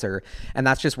advisor, and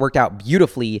that's just worked out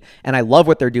beautifully, and I love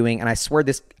what they're doing, and I swear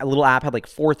this little app had like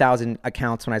 4,000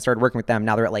 accounts when I started working with them.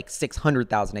 Now they're at like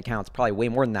 600,000 accounts, probably way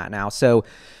more than that now. So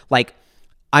like,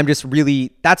 I'm just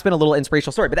really, that's been a little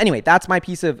inspirational story. But anyway, that's my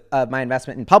piece of my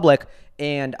investment in Public,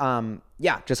 and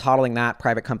just hodling that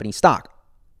private company stock.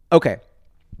 Okay,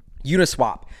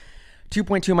 Uniswap.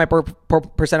 2.2 of my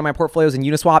percent of my portfolio is in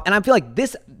Uniswap. And I feel like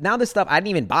this stuff I didn't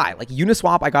even buy. Like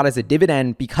Uniswap I got as a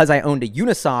dividend because I owned a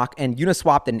Unisoc, and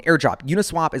Uniswap did an airdrop.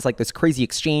 Uniswap is like this crazy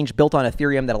exchange built on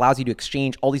Ethereum that allows you to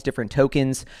exchange all these different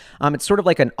tokens. It's sort of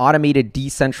like an automated,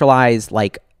 decentralized,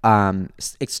 like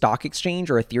stock exchange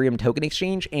or Ethereum token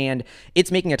exchange, and it's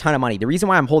making a ton of money. The reason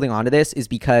why I'm holding on to this is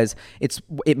because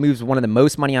it moves one of the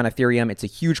most money on Ethereum. It's a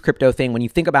huge crypto thing. When you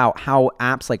think about how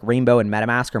apps like Rainbow and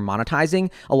MetaMask are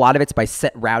monetizing, a lot of it's by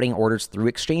set routing orders through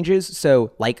exchanges.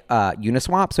 So like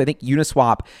Uniswap. So I think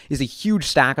Uniswap is a huge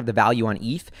stack of the value on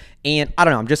ETH. And I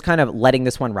don't know, I'm just kind of letting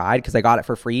this one ride because I got it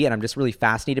for free, and I'm just really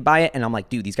fascinated by it. And I'm like,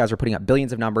 dude, these guys are putting up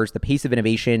billions of numbers, the pace of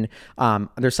innovation.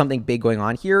 There's something big going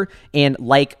on here. And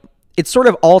like, it's sort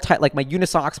of all tight, like my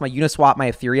Unisocs, my Uniswap,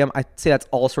 my Ethereum. I'd say that's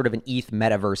all sort of an ETH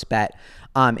metaverse bet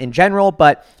in general,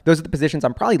 but those are the positions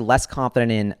I'm probably less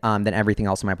confident in than everything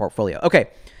else in my portfolio. Okay.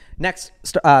 Next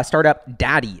startup,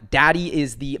 Daddy. Daddy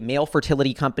is the male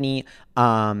fertility company.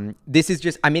 This is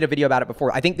just, I made a video about it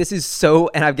before. I think this is so,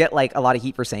 and I get like a lot of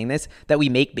heat for saying this, that we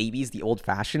make babies the old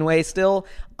fashioned way still.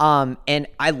 And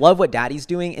I love what Daddy's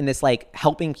doing in this, like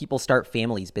helping people start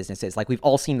families businesses. Like we've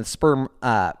all seen the sperm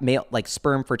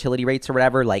fertility rates or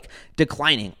whatever, like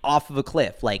declining off of a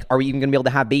cliff. Like, are we even gonna be able to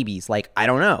have babies? Like, I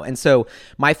don't know. And so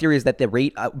my theory is that the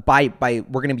rate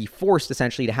we're gonna be forced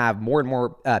essentially to have more and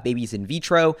more babies in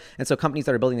vitro. And so companies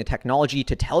that are building the technology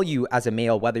to tell you as a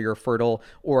male whether you're fertile,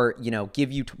 or, you know, give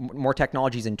you more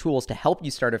technologies and tools to help you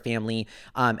start a family,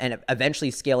 and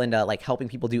eventually scale into like helping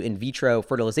people do in vitro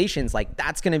fertilizations, like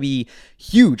that's going to be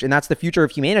huge. And that's the future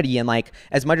of humanity. And like,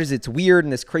 as much as it's weird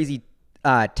and this crazy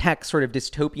tech sort of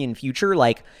dystopian future,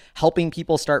 like helping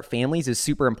people start families is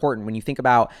super important when you think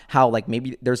about how like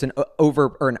maybe there's an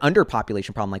over or an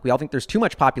underpopulation problem. Like we all think there's too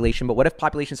much population, but what if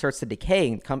population starts to decay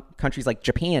in countries like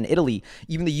Japan, Italy,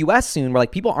 even the US soon, where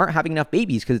like people aren't having enough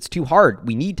babies because it's too hard.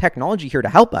 We need technology here to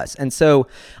help us. And so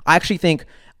I actually think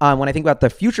when I think about the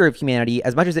future of humanity,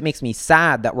 as much as it makes me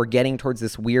sad that we're getting towards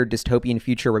this weird dystopian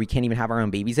future where we can't even have our own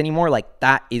babies anymore, like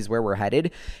that is where we're headed.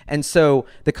 And so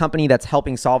the company that's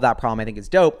helping solve that problem, I think is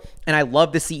dope. And I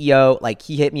love the CEO. Like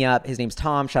he hit me up. His name's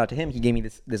Tom. Shout out to him. He gave me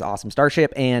this awesome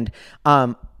Starship. And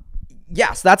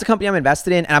yeah, so that's a company I'm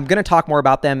invested in, and I'm going to talk more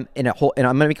about them and I'm going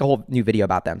to make a whole new video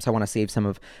about them. So I want to save some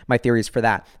of my theories for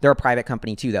that. They're a private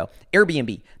company too, though.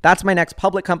 Airbnb, that's my next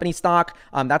public company stock.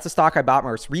 That's a stock I bought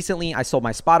most recently. I sold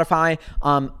my Spotify.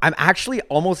 I'm actually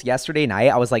almost yesterday night,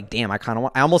 I was like, damn, I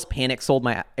almost panic sold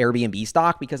my Airbnb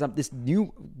stock because of this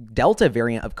new Delta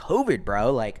variant of COVID,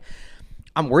 bro. Like,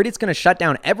 I'm worried it's going to shut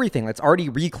down everything. It's already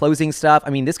reclosing stuff. I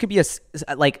mean, this could be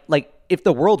like if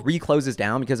the world recloses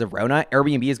down because of Rona,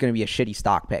 Airbnb is going to be a shitty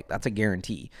stock pick. That's a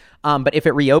guarantee. But if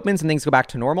it reopens and things go back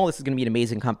to normal, this is going to be an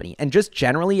amazing company. And just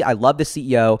generally, I love the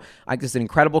CEO. I think it's an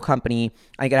incredible company.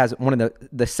 I think it has one of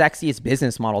the sexiest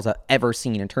business models I've ever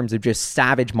seen in terms of just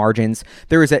savage margins.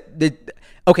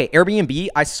 Okay, Airbnb,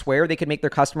 I swear they could make their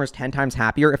customers 10 times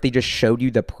happier if they just showed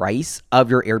you the price of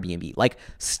your Airbnb. Like,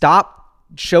 stop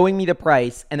showing me the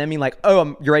price and then being like,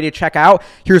 oh, you're ready to check out?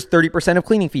 Here's 30% of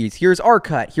cleaning fees. Here's our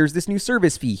cut. Here's this new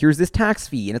service fee. Here's this tax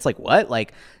fee. And it's like, what?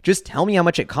 Like, just tell me how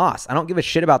much it costs. I don't give a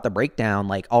shit about the breakdown.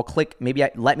 Like, I'll click,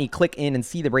 let me click in and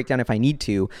see the breakdown if I need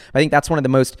to. But I think that's one of the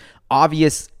most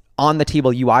obvious on the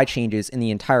table UI changes in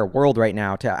the entire world right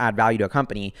now to add value to a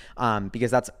company. Because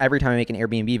that's every time I make an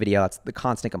Airbnb video, that's the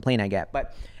constant complaint I get.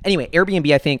 But anyway, Airbnb,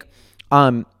 I think,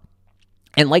 and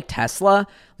like Tesla,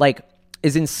 like,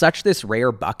 is in such this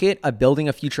rare bucket of building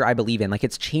a future I believe in. Like,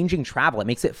 it's changing travel. It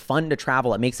makes it fun to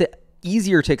travel. It makes it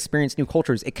easier to experience new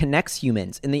cultures. It connects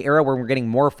humans in the era where we're getting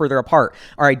more further apart.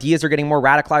 Our ideas are getting more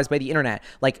radicalized by the internet.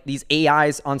 Like, these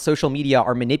AIs on social media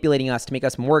are manipulating us to make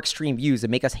us more extreme views and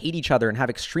make us hate each other and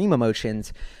have extreme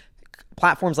emotions.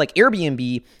 Platforms like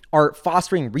Airbnb are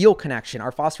fostering real connection,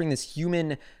 are fostering these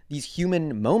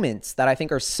human moments that I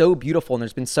think are so beautiful. And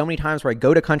there's been so many times where I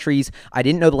go to countries, I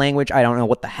didn't know the language, I don't know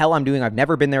what the hell I'm doing, I've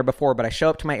never been there before, but I show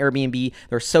up to my Airbnb,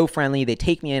 they're so friendly, they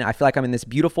take me in, I feel like I'm in this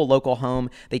beautiful local home,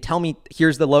 they tell me,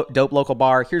 here's the dope local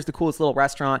bar, here's the coolest little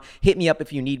restaurant, hit me up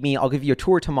if you need me, I'll give you a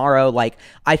tour tomorrow. Like,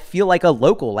 I feel like a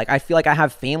local, like I feel like I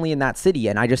have family in that city.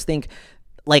 And I just think,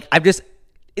 like,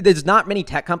 there's not many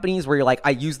tech companies where you're like,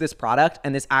 I use this product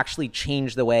and this actually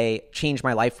changed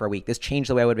my life for a week. This changed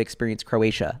the way I would have experienced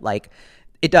Croatia. Like,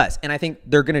 it does. And I think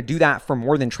they're going to do that for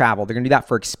more than travel. They're going to do that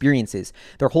for experiences.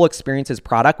 Their whole experiences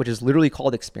product, which is literally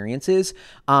called Experiences,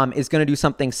 is going to do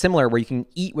something similar where you can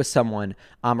eat with someone,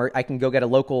 or I can go get a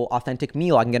local authentic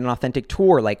meal. I can get an authentic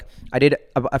tour. Like, I did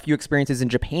a few experiences in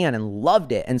Japan and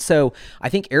loved it. And so I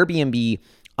think Airbnb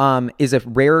is a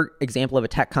rare example of a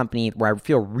tech company where I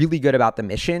feel really good about the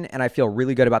mission and I feel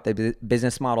really good about the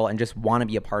business model and just want to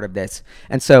be a part of this.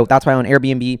 And so that's why I own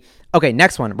Airbnb. Okay,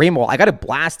 next one, Rainbow Wallet. I got to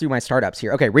blast through my startups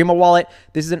here. Okay, Rainbow Wallet.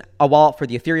 This is a wallet for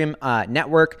the Ethereum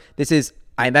network.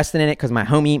 I invested in it because my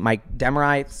homie, Mike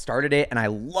Demerai, started it. And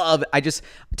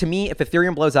to me, if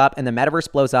Ethereum blows up and the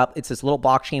metaverse blows up, it's this little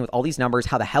blockchain with all these numbers.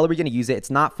 How the hell are we going to use it? It's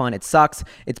not fun. It sucks.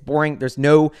 It's boring.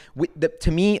 To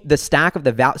me, the stack of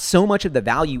the value, so much of the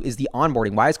value is the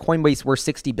onboarding. Why is Coinbase worth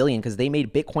 60 billion? Because they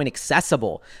made Bitcoin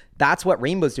accessible. That's what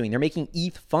Rainbow's doing. They're making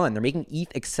ETH fun. They're making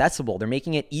ETH accessible. They're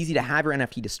making it easy to have your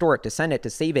NFT, to store it, to send it, to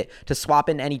save it, to swap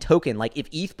in any token. Like, if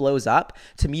ETH blows up,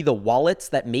 to me, the wallets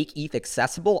that make ETH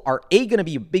accessible are going to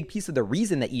be a big piece of the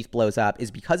reason that ETH blows up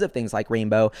is because of things like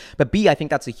Rainbow. But B, I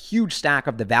think that's a huge stack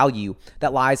of the value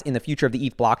that lies in the future of the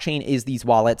ETH blockchain is these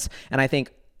wallets. And I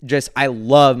think I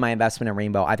love my investment in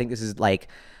Rainbow. I think this is like,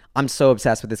 I'm so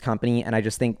obsessed with this company. And I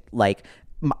just think, like,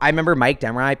 I remember Mike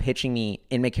Demerai pitching me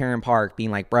in McCarran Park being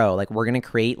like, bro, like, we're going to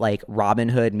create like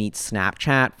Robinhood meets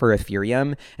Snapchat for Ethereum.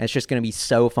 And it's just going to be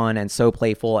so fun and so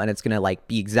playful. And it's going to like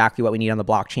be exactly what we need on the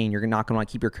blockchain. You're not going to want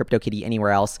to keep your CryptoKitty anywhere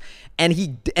else. And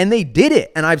they did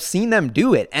it. And I've seen them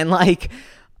do it. And like,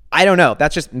 I don't know.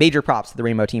 That's just major props to the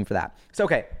Rainbow team for that. So,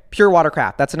 okay. Pure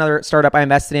Watercraft. That's another startup I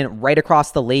invested in right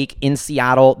across the lake in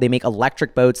Seattle. They make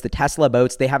electric boats, the Tesla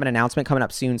boats. They have an announcement coming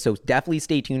up soon, so definitely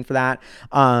stay tuned for that.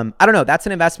 I don't know. That's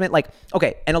an investment. Like,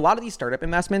 okay, and a lot of these startup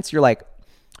investments, you're like,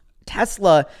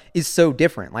 Tesla is so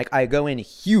different. Like, I go in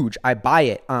huge, I buy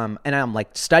it, and I'm like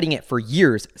studying it for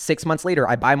years. 6 months later,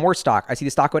 I buy more stock. I see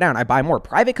the stock go down. I buy more.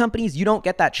 Private companies, you don't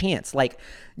get that chance. Like,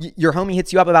 your homie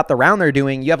hits you up about the round they're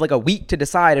doing. You have like a week to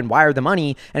decide and wire the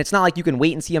money. And it's not like you can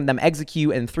wait and see them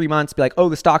execute and in 3 months be like, oh,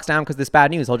 the stock's down because this bad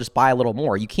news. I'll just buy a little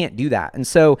more. You can't do that. And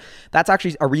so that's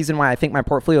actually a reason why I think my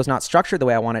portfolio is not structured the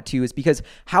way I want it to, is because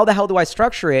how the hell do I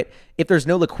structure it if there's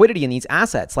no liquidity in these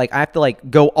assets? Like, I have to like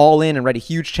go all in and write a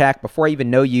huge check before I even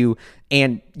know you,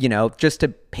 and, you know, just to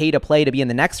pay to play to be in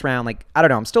the next round. Like, I don't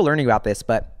know. I'm still learning about this,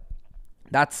 but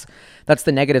that's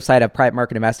the negative side of private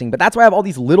market investing. But that's why I have all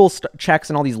these little checks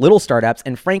and all these little startups.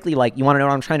 And frankly, like, you want to know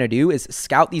what I'm trying to do is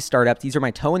scout these startups. These are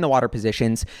my toe in the water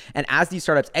positions. And as these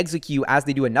startups execute, as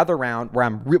they do another round where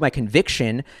my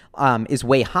conviction is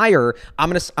way higher, I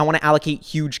want to allocate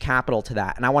huge capital to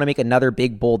that. And I want to make another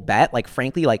big, bold bet. Like,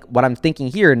 frankly, like what I'm thinking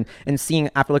here and seeing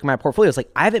after looking at my portfolio is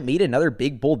like, I haven't made another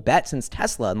big, bold bet since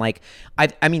Tesla. And like,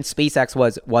 I mean, SpaceX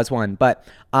was one, but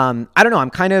I don't know. I'm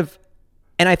kind of,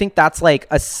 and I think that's like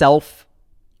a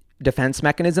self-defense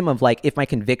mechanism of like, if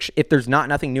there's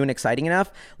nothing new and exciting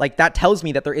enough, like that tells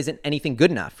me that there isn't anything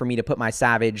good enough for me to put my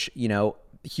savage, you know,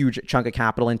 huge chunk of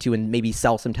capital into and maybe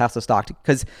sell some Tesla stock,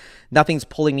 because nothing's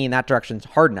pulling me in that direction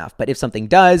hard enough. But if something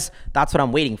does, that's what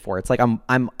I'm waiting for. It's like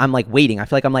I'm like waiting. I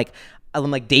feel like I'm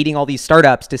like dating all these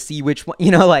startups to see which one,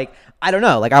 you know, like, I don't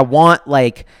know, like I want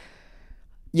like,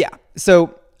 yeah.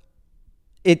 So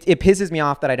it pisses me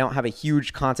off that I don't have a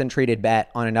huge concentrated bet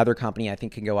on another company I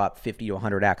think can go up 50 to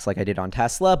 100x like I did on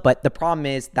Tesla. But the problem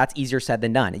is that's easier said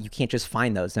than done. You can't just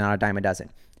find those. They're not a dime a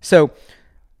dozen. So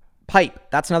Pipe,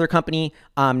 that's another company.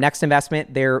 Next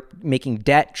investment, they're making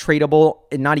debt tradable,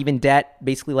 and not even debt,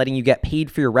 basically letting you get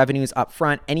paid for your revenues up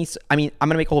front. I'm going to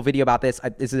make a whole video about this.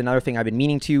 This is another thing I've been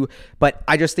meaning to, but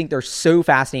I just think they're so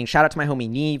fascinating. Shout out to my homie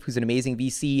Neve, who's an amazing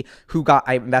VC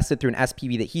I invested through an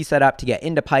SPV that he set up to get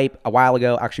into Pipe a while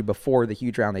ago, actually before the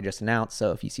huge round they just announced.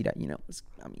 So if you see that,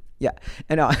 yeah.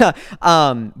 And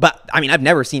but I mean, I've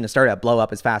never seen a startup blow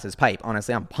up as fast as Pipe.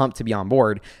 Honestly, I'm pumped to be on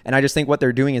board. And I just think what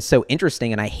they're doing is so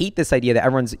interesting. And I hate this idea that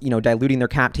everyone's, diluting their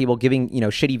cap table, giving,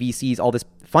 shitty VCs all this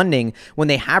funding when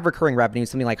they have recurring revenue,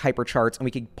 something like Hypercharts, and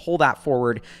we could pull that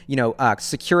forward,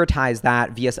 securitize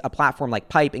that via a platform like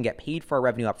Pipe and get paid for our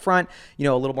revenue up front, a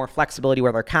little more flexibility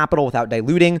with our capital without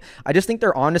diluting. I just think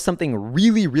they're onto something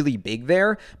really, really big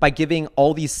there by giving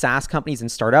all these SaaS companies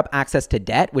and startup access to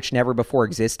debt, which never before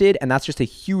existed. And that's just a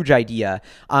huge idea.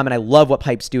 And I love what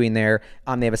Pipe's doing there.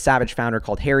 They have a savage founder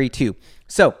called Harry too.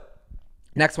 So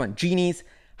next one, Genies.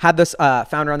 Had this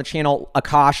founder on the channel,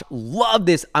 Akash. Love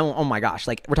this. Oh my gosh.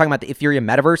 Like, we're talking about the Ethereum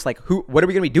metaverse. Like, what are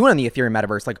we going to be doing on the Ethereum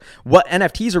metaverse? Like, what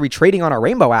NFTs are we trading on our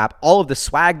Rainbow app? All of the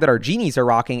swag that our Genies are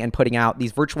rocking and putting out,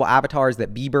 these virtual avatars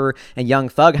that Bieber and Young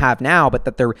Thug have now, but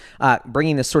that they're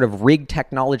bringing this sort of rigged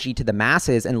technology to the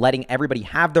masses and letting everybody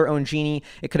have their own Genie.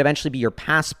 It could eventually be your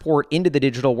passport into the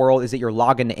digital world. Is it your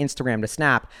login to Instagram, to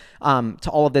Snap, to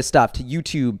all of this stuff, to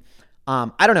YouTube?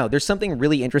 I don't know. There's something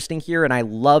really interesting here, and I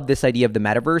love this idea of the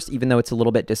metaverse, even though it's a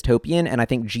little bit dystopian. And I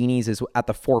think Genies is at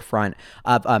the forefront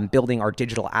of building our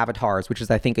digital avatars, which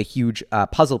is, I think, a huge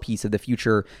puzzle piece of the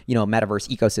future, metaverse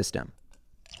ecosystem.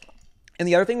 And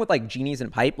the other thing with like Genies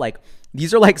and Pipe, like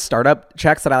these are like startup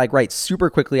checks that I like write super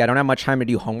quickly. I don't have much time to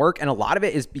do homework. And a lot of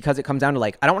it is because it comes down to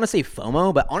like, I don't want to say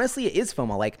FOMO, but honestly it is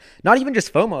FOMO. Like not even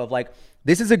just FOMO of like,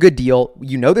 this is a good deal.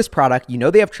 This product,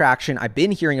 they have traction. I've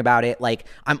been hearing about it. Like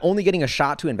I'm only getting a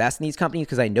shot to invest in these companies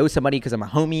because I know somebody, because I'm a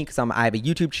homie, because I have a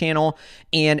YouTube channel,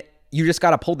 and you just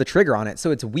got to pull the trigger on it. So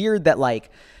it's weird that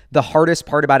like the hardest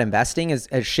part about investing has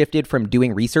shifted from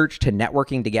doing research to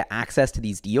networking to get access to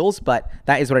these deals, but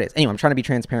that is what it is. Anyway, I'm trying to be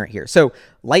transparent here. So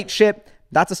Lightship,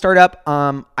 that's a startup.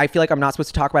 I feel like I'm not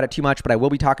supposed to talk about it too much, but I will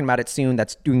be talking about it soon.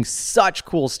 That's doing such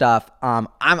cool stuff. I'm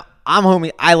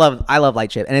homie. I love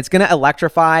Lightship, and it's going to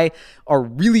electrify a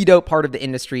really dope part of the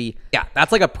industry. Yeah,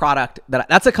 that's like a product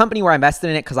that's a company where I invested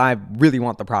in it because I really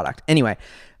want the product. Anyway,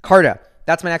 Carta.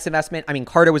 That's my next investment. I mean,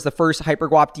 Carta was the first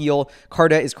HyperGuap deal.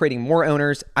 Carta is creating more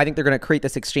owners. I think they're going to create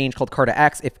this exchange called Carta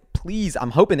X.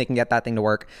 I'm hoping they can get that thing to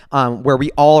work, where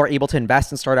we all are able to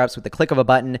invest in startups with the click of a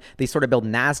button. They sort of build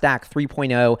NASDAQ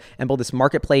 3.0 and build this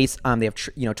marketplace. They have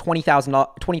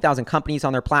 20,000 companies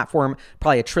on their platform,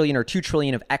 probably $1 trillion or $2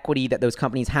 trillion of equity that those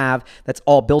companies have. That's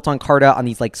all built on Carta on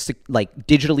these like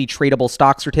digitally tradable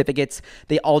stock certificates.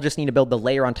 They all just need to build the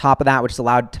layer on top of that, which is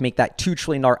allowed to make that $2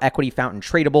 trillion equity fountain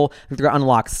tradable. They're going to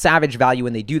unlock savage value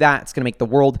when they do that. It's going to make the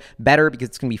world better because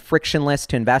it's going to be frictionless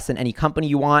to invest in any company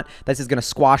you want. This is going to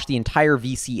squash the entire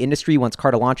VC industry once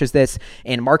Carta launches this.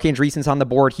 And Mark Andreessen's on the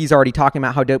board. He's already talking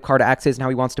about how dope Carta X is and how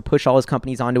he wants to push all his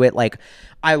companies onto it. Like,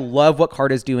 I love what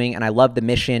Carta's doing, and I love the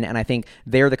mission, and I think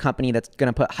they're the company that's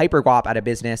going to put HyperGuap out of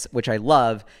business, which I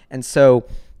love. And so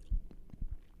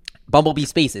Bumblebee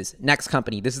Spaces, next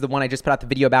company. This is the one I just put out the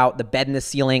video about, the bed in the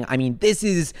ceiling. I mean, this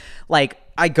is like,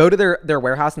 I go to their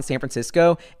warehouse in San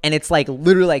Francisco, and it's like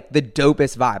literally like the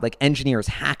dopest vibe, like engineers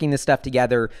hacking this stuff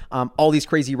together, all these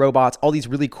crazy robots, all these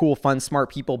really cool, fun, smart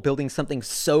people building something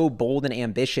so bold and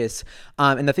ambitious.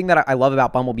 And the thing that I love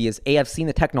about Bumblebee is I've seen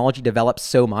the technology develop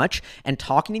so much, and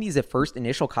talking to these first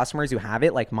initial customers who have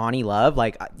it, like Monty Love,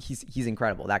 like he's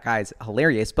incredible. That guy's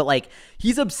hilarious, but like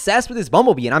he's obsessed with his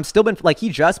Bumblebee, and I'm still been like, he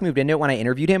just moved into it when I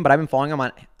interviewed him, but I've been following him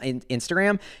on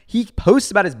Instagram. He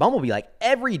posts about his Bumblebee like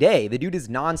every day. The dude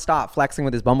is nonstop flexing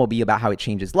with his Bumblebee about how it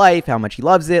changed his life, how much he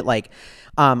loves it. Like,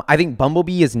 I think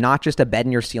Bumblebee is not just a bed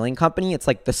in your ceiling company. It's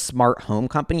like the smart home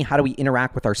company. How do we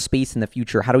interact with our space in the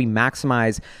future? How do we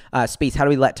maximize space? How do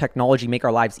we let technology make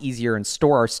our lives easier and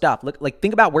store our stuff? Look, like,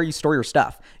 think about where you store your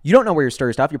stuff. You don't know where you store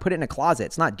your stuff. You put it in a closet.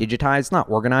 It's not digitized. It's not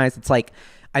organized. It's like,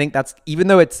 I think that's, even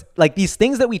though it's like these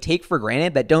things that we take for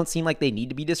granted that don't seem like they need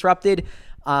to be disrupted,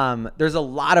 there's a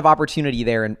lot of opportunity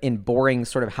there in boring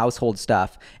sort of household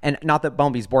stuff. And not that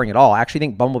Bumblebee's boring at all. I actually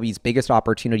think Bumblebee's biggest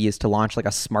opportunity is to launch like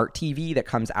a smart TV that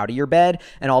comes out of your bed,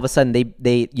 and all of a sudden they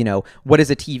what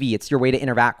is a TV? It's your way to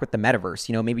interact with the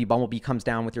metaverse. Maybe Bumblebee comes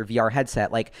down with your VR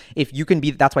headset. Like, if you can be,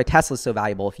 that's why Tesla's so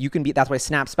valuable. If you can be, that's why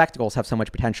Snap Spectacles have so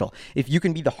much potential. If you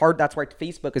can be that's why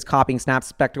Facebook is copying Snap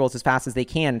Spectacles as fast as they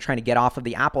can and trying to get off of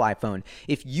the Apple iPhone.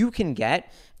 If you can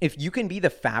be the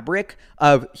fabric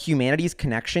of humanity's connection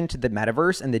connection to the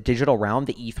metaverse and the digital realm,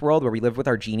 the ETH world, where we live with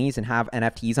our genies and have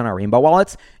NFTs on our rainbow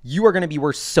wallets, you are going to be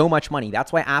worth so much money.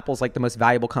 That's why Apple's like the most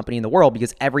valuable company in the world,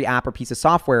 because every app or piece of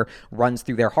software runs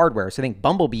through their hardware. So I think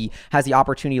Bumblebee has the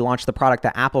opportunity to launch the product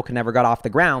that Apple could never got off the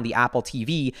ground, the Apple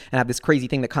TV, and have this crazy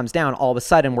thing that comes down. All of a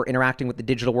sudden, we're interacting with the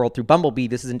digital world through Bumblebee.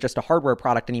 This isn't just a hardware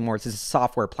product anymore. This is a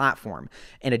software platform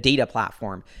and a data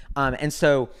platform. And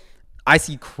so I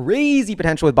see crazy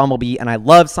potential with Bumblebee, and I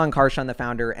love Sun Karshan, the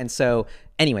founder. And so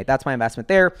anyway, that's my investment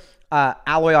there.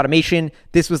 Alloy Automation.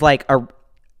 This was like a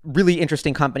really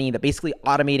interesting company that basically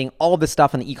automating all of the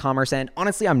stuff on the e-commerce end.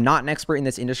 Honestly, I'm not an expert in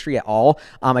this industry at all.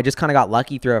 I just kind of got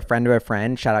lucky through a friend of a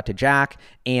friend. Shout out to Jack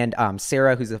and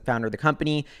Sarah, who's the founder of the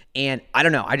company. And I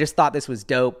don't know, I just thought this was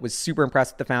dope, was super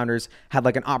impressed with the founders, had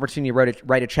like an opportunity to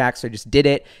write a check. So I just did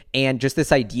it. And just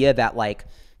this idea that like,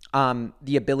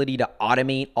 the ability to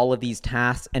automate all of these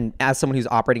tasks. And as someone who's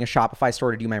operating a Shopify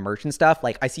store to do my merchant stuff,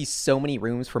 like I see so many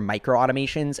rooms for micro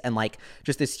automations and like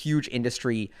just this huge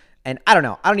industry. And I don't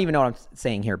know, I don't even know what I'm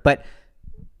saying here, but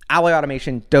Alloy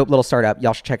Automation, dope little startup.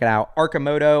 Y'all should check it out.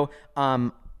 Arcimoto.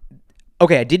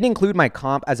 Okay, I didn't include my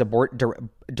comp as a board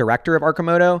director of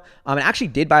Arcimoto. I actually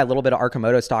did buy a little bit of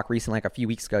Arcimoto stock recently, like a few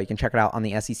weeks ago. You can check it out on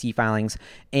the SEC filings.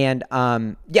 And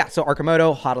yeah, so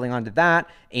Arcimoto, hodling onto that.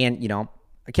 And, you know,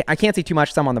 I can't say too much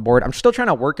because I'm on the board. I'm still trying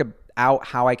to work out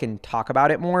how I can talk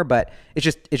about it more, but it's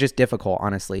just difficult,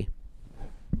 honestly.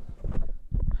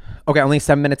 Okay, only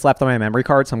 7 minutes left on my memory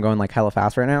card, so I'm going like hella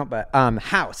fast right now. But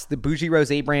House, the Bougie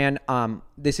Rosé brand,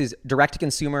 this is direct to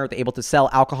consumer. They're able to sell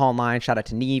alcohol online. Shout out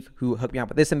to Neve, who hooked me up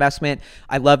with this investment.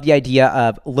 I love the idea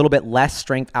of a little bit less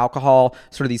strength alcohol,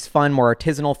 sort of these fun, more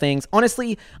artisanal things.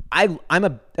 Honestly, I'm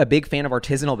a big fan of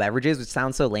artisanal beverages, which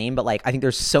sounds so lame, but like I think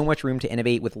there's so much room to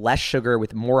innovate with less sugar,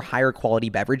 with more higher quality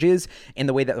beverages, and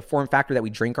the way that the form factor that we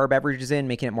drink our beverages in,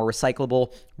 making it more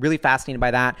recyclable. Really fascinated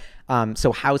by that.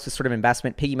 So House is sort of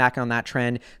investment, piggybacking on that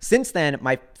trend. Since then,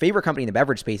 my favorite company in the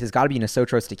beverage space has got to be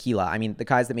Nosotros Tequila. I mean, the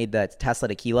guys that made the Tesla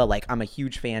tequila, like I'm a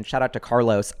huge fan. Shout out to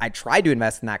Carlos. I tried to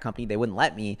invest in that company. They wouldn't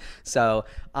let me. So,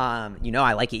 you know,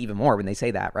 I like it even more when they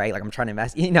say that, right? Like I'm trying to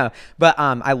invest, you know, but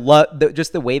I love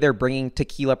just the way they're bringing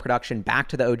tequila production back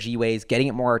to the OG ways, getting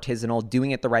it more artisanal,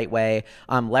 doing it the right way,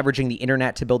 leveraging the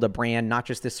internet to build a brand, not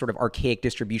just this sort of archaic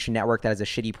distribution network that has a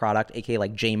shitty product, aka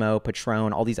like JMO,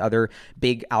 Patron, all these other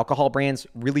big alcohol brands,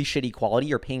 really shitty quality.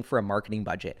 You're paying for a marketing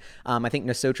budget. I think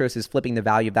Nosotros is flipping the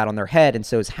value of that on their head, and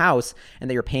so is House, and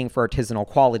that you're paying for artisanal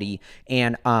quality.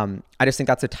 And I just think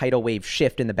that's a tidal wave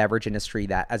shift in the beverage industry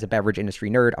that, as a beverage industry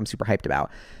nerd, I'm super hyped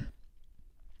about.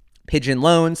 Pigeon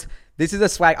Loans. This is a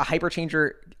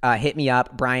Hyperchanger hit me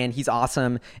up, Brian. He's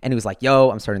awesome. And he was like,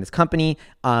 yo, I'm starting this company.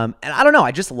 And I don't know,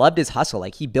 I just loved his hustle.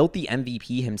 Like he built the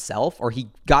MVP himself, or he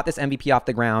got this MVP off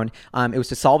the ground. It was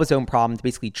to solve his own problem, to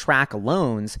basically track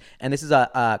loans. And this is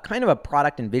a kind of a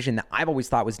product and vision that I've always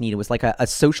thought was needed. It was like a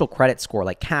social credit score,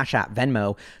 like Cash App,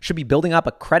 Venmo should be building up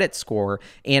a credit score.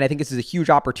 And I think this is a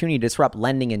huge opportunity to disrupt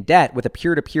lending and debt with a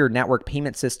peer-to-peer network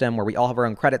payment system where we all have our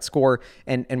own credit score,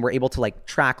 and we're able to like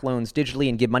track loans digitally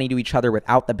and give money to each other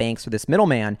without the banks or this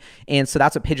middleman. And so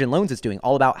that's what Pigeon Loans is doing,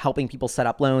 all about helping people set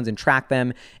up loans and track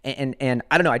them. And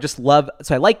I don't know, I just love,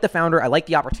 so I like the founder, I like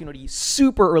the opportunity,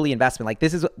 super early investment. Like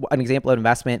this is an example of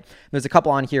investment. There's a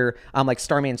couple on here, like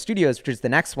Starman Studios, which is the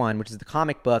next one, which is the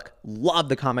comic book. Love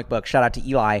the comic book. Shout out to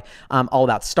Eli, all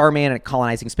about Starman and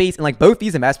colonizing space. And like both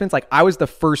these investments, like I was the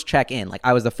first check in, like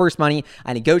I was the first money.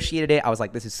 I negotiated it. I was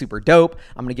like, this is super dope.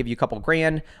 I'm going to give you a couple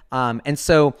grand. And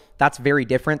so that's very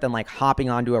different than like hopping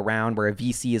onto a round where a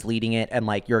VC is leading it and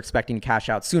like you're expecting to cash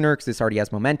out sooner because this already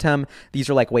has momentum. These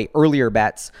are like way earlier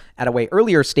bets at a way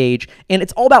earlier stage, and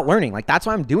it's all about learning. Like that's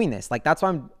why I'm doing this. Like that's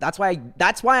why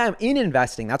I'm in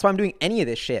investing. That's why I'm doing any of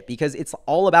this shit, because it's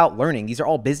all about learning. These are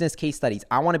all business case studies.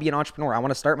 I want to be an entrepreneur. I want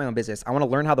to start my own business. I want to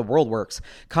learn how the world works.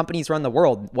 Companies run the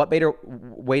world. What better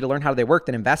way to learn how they work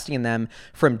than investing in them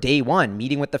from day one,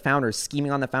 meeting with the founders,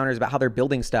 scheming on the founders about how they're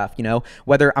building stuff, you know,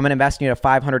 whether I'm going to invest in you at a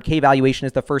 500K valuation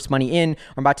as the first money in, or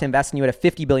I'm about to invest in you at a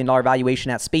 $50 billion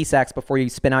valuation at SpaceX before you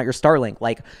spin out your Starlink,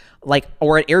 like,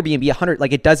 or at Airbnb 100,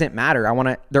 like it doesn't matter.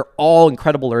 They're all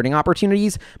incredible learning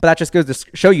opportunities, but that just goes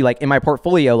to show you, like in my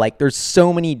portfolio, like there's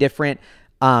so many different,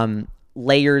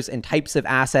 layers and types of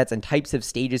assets and types of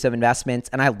stages of investments.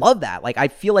 And I love that. Like, I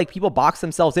feel like people box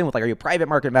themselves in with like, are you a private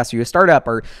market investor? Are you a startup?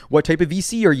 Or what type of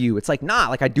VC are you? It's like, nah,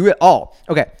 like I do it all.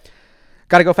 Okay.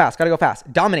 Gotta go fast.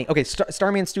 Dominate. Okay,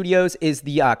 Starman Studios is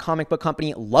the comic book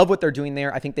company. Love what they're doing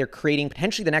there. I think they're creating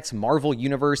potentially the next Marvel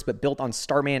universe, but built on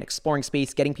Starman, exploring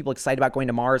space, getting people excited about going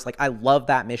to Mars. Like, I love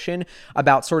that mission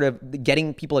about sort of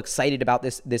getting people excited about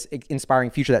this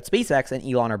inspiring future that SpaceX and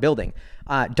Elon are building.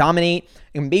 Dominate,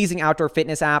 amazing outdoor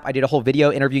fitness app. I did a whole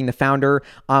video interviewing the founder.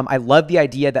 I love the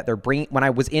idea that they're bringing, when I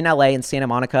was in LA and Santa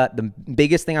Monica, the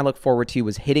biggest thing I looked forward to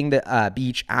was hitting the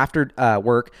beach after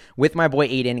work with my boy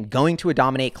Aiden, going to a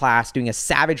Dominate class, doing a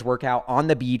savage workout on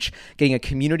the beach, getting a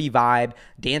community vibe,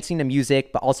 dancing to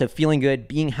music, but also feeling good,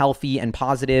 being healthy and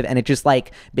positive. And it just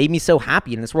like made me so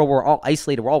happy. In this world, we're all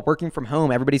isolated. We're all working from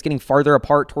home. Everybody's getting farther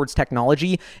apart towards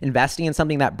technology, investing in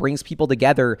something that brings people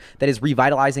together, that is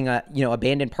revitalizing a,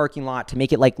 abandoned parking lot to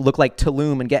make it like look like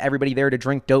Tulum and get everybody there to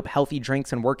drink dope, healthy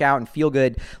drinks and work out and feel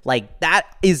good. Like that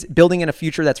is building in a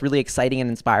future that's really exciting and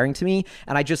inspiring to me.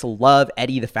 And I just love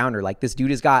Eddie, the founder. Like this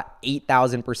dude has got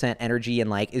 8,000% energy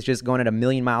and like is just going at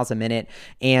 1,000,000 miles a minute.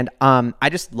 And I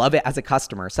just love it as a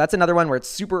customer. So that's another one where it's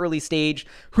super early stage.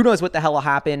 Who knows what the hell will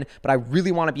happen, but I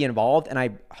really want to be involved and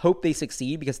I hope they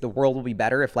succeed because the world will be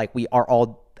better if like we are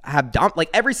all have like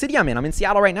every city I'm in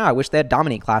Seattle right now. I wish they had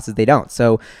Dominate classes. They don't.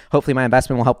 So hopefully my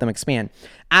investment will help them expand.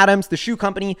 Adams, the shoe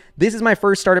company. This is my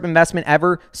first startup investment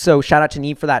ever. So shout out to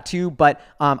Neve for that too. But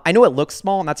I know it looks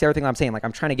small and that's the other thing I'm saying. Like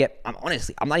I'm trying to get,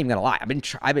 honestly, I'm not even gonna lie.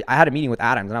 I had a meeting with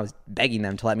Adams and I was begging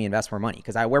them to let me invest more money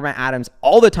because I wear my Adams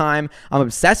all the time. I'm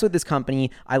obsessed with this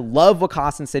company. I love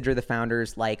Waqas and Sidra, the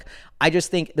founders. Like I just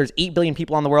think there's 8 billion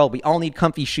people in the world. We all need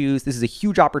comfy shoes. This is a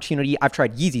huge opportunity. I've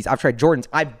tried Yeezys. I've tried Jordans.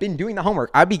 I've been doing the homework.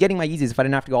 I'd be getting my Yeezys if I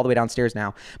didn't have to go all the way downstairs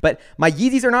now. But my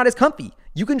Yeezys are not as comfy.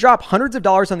 You can drop hundreds of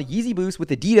dollars on the Yeezy Boost with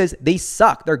Adidas. They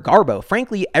suck. They're garbo.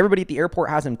 Frankly, everybody at the airport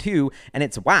has them too, and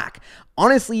it's whack.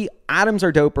 Honestly, Adams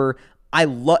are doper.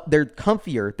 They're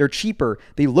comfier, they're cheaper,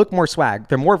 they look more swag,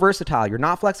 they're more versatile. You're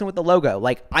not flexing with the logo.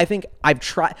 Like I think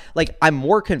I'm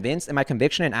more convinced, and my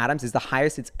conviction in Adams is the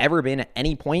highest it's ever been at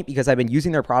any point because I've been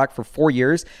using their product for 4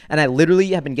 years and I literally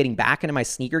have been getting back into my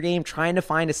sneaker game trying to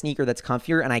find a sneaker that's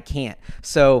comfier and I can't.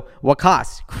 So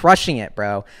Waqas, crushing it,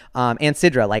 bro. And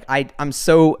Sidra, like I'm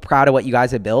so proud of what you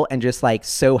guys have built and just like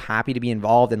so happy to be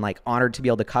involved and like honored to be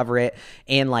able to cover it.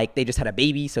 And like they just had a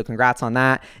baby, so congrats on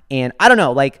that. And I don't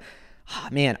know, like,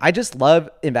 man, I just love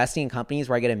investing in companies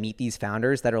where I get to meet these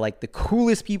founders that are like the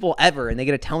coolest people ever and they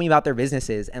get to tell me about their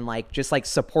businesses and like just like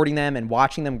supporting them and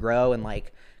watching them grow and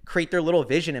like create their little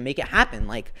vision and make it happen.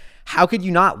 Like how could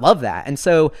you not love that? And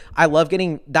so I love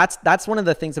that's one of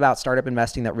the things about startup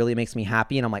investing that really makes me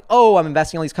happy. And I'm like, oh, I'm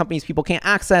investing in all these companies people can't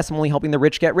access. I'm only helping the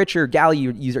rich get richer. Gally,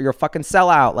 you're a fucking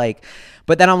sellout. Like,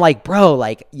 but then I'm like, bro,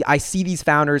 like I see these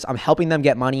founders, I'm helping them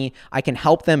get money. I can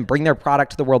help them bring their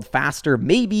product to the world faster,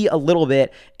 maybe a little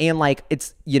bit. And like,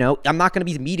 it's, I'm not going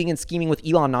to be meeting and scheming with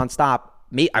Elon nonstop.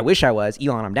 I wish I was.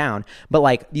 Elon, I'm down. But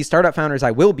like these startup founders,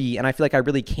 I will be. And I feel like I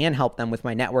really can help them with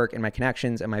my network and my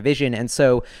connections and my vision. And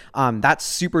so that's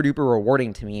super duper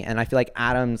rewarding to me. And I feel like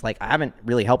Adams, like I haven't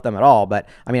really helped them at all. But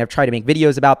I mean, I've tried to make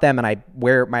videos about them and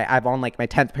I've on like my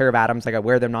 10th pair of Adams. Like I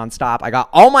wear them nonstop. I got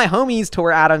all my homies to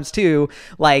wear Adams too.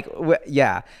 Like,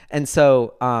 yeah. And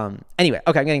so anyway,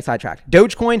 okay, I'm getting sidetracked.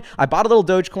 Dogecoin. I bought a little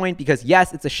Dogecoin because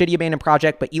yes, it's a shitty abandoned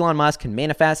project, but Elon Musk can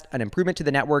manifest an improvement to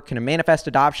the network, can manifest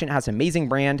adoption, has amazing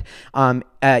brand.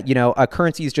 A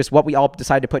currency is just what we all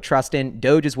decide to put trust in.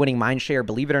 Doge is winning mind share,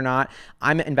 believe it or not.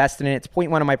 I'm invested in it. It's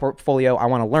 0.1 of my portfolio. I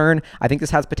want to learn. I think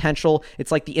this has potential.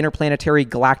 It's like the interplanetary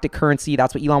galactic currency.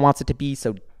 That's what Elon wants it to be.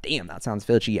 So damn, that sounds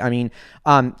filchy. I mean,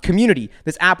 Community,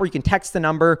 this app where you can text the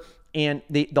number and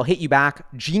they'll hit you back.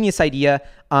 Genius idea.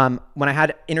 When I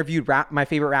had interviewed my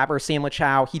favorite rapper, Sam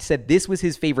LaChow, he said this was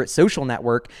his favorite social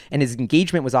network and his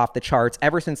engagement was off the charts.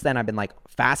 Ever since then, I've been like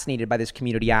fascinated by this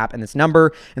Community app and this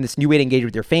number and this new way to engage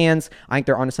with your fans. I think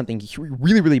they're onto something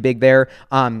really, really big there.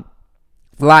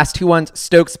 The last two ones,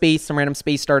 Stoke Space, some random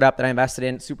space startup that I invested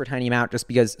in, super tiny amount just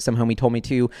because some homie told me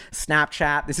to.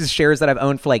 Snapchat, this is shares that I've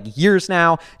owned for like years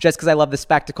now just because I love the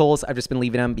spectacles. I've just been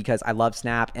leaving them because I love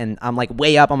Snap and I'm like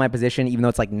way up on my position even though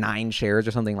it's like 9 shares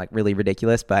or something like really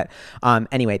ridiculous. But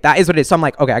anyway, that is what it is. So I'm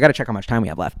like, okay, I got to check how much time we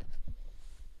have left.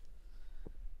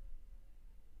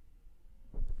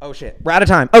 Oh shit, we're out of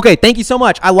time. Okay, thank you so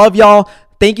much. I love y'all.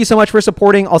 Thank you so much for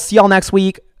supporting. I'll see y'all next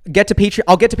week. I'll get to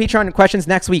Patreon questions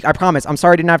next week. I promise. I'm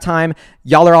sorry I didn't have time.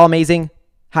 Y'all are all amazing.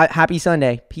 Happy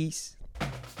Sunday. Peace.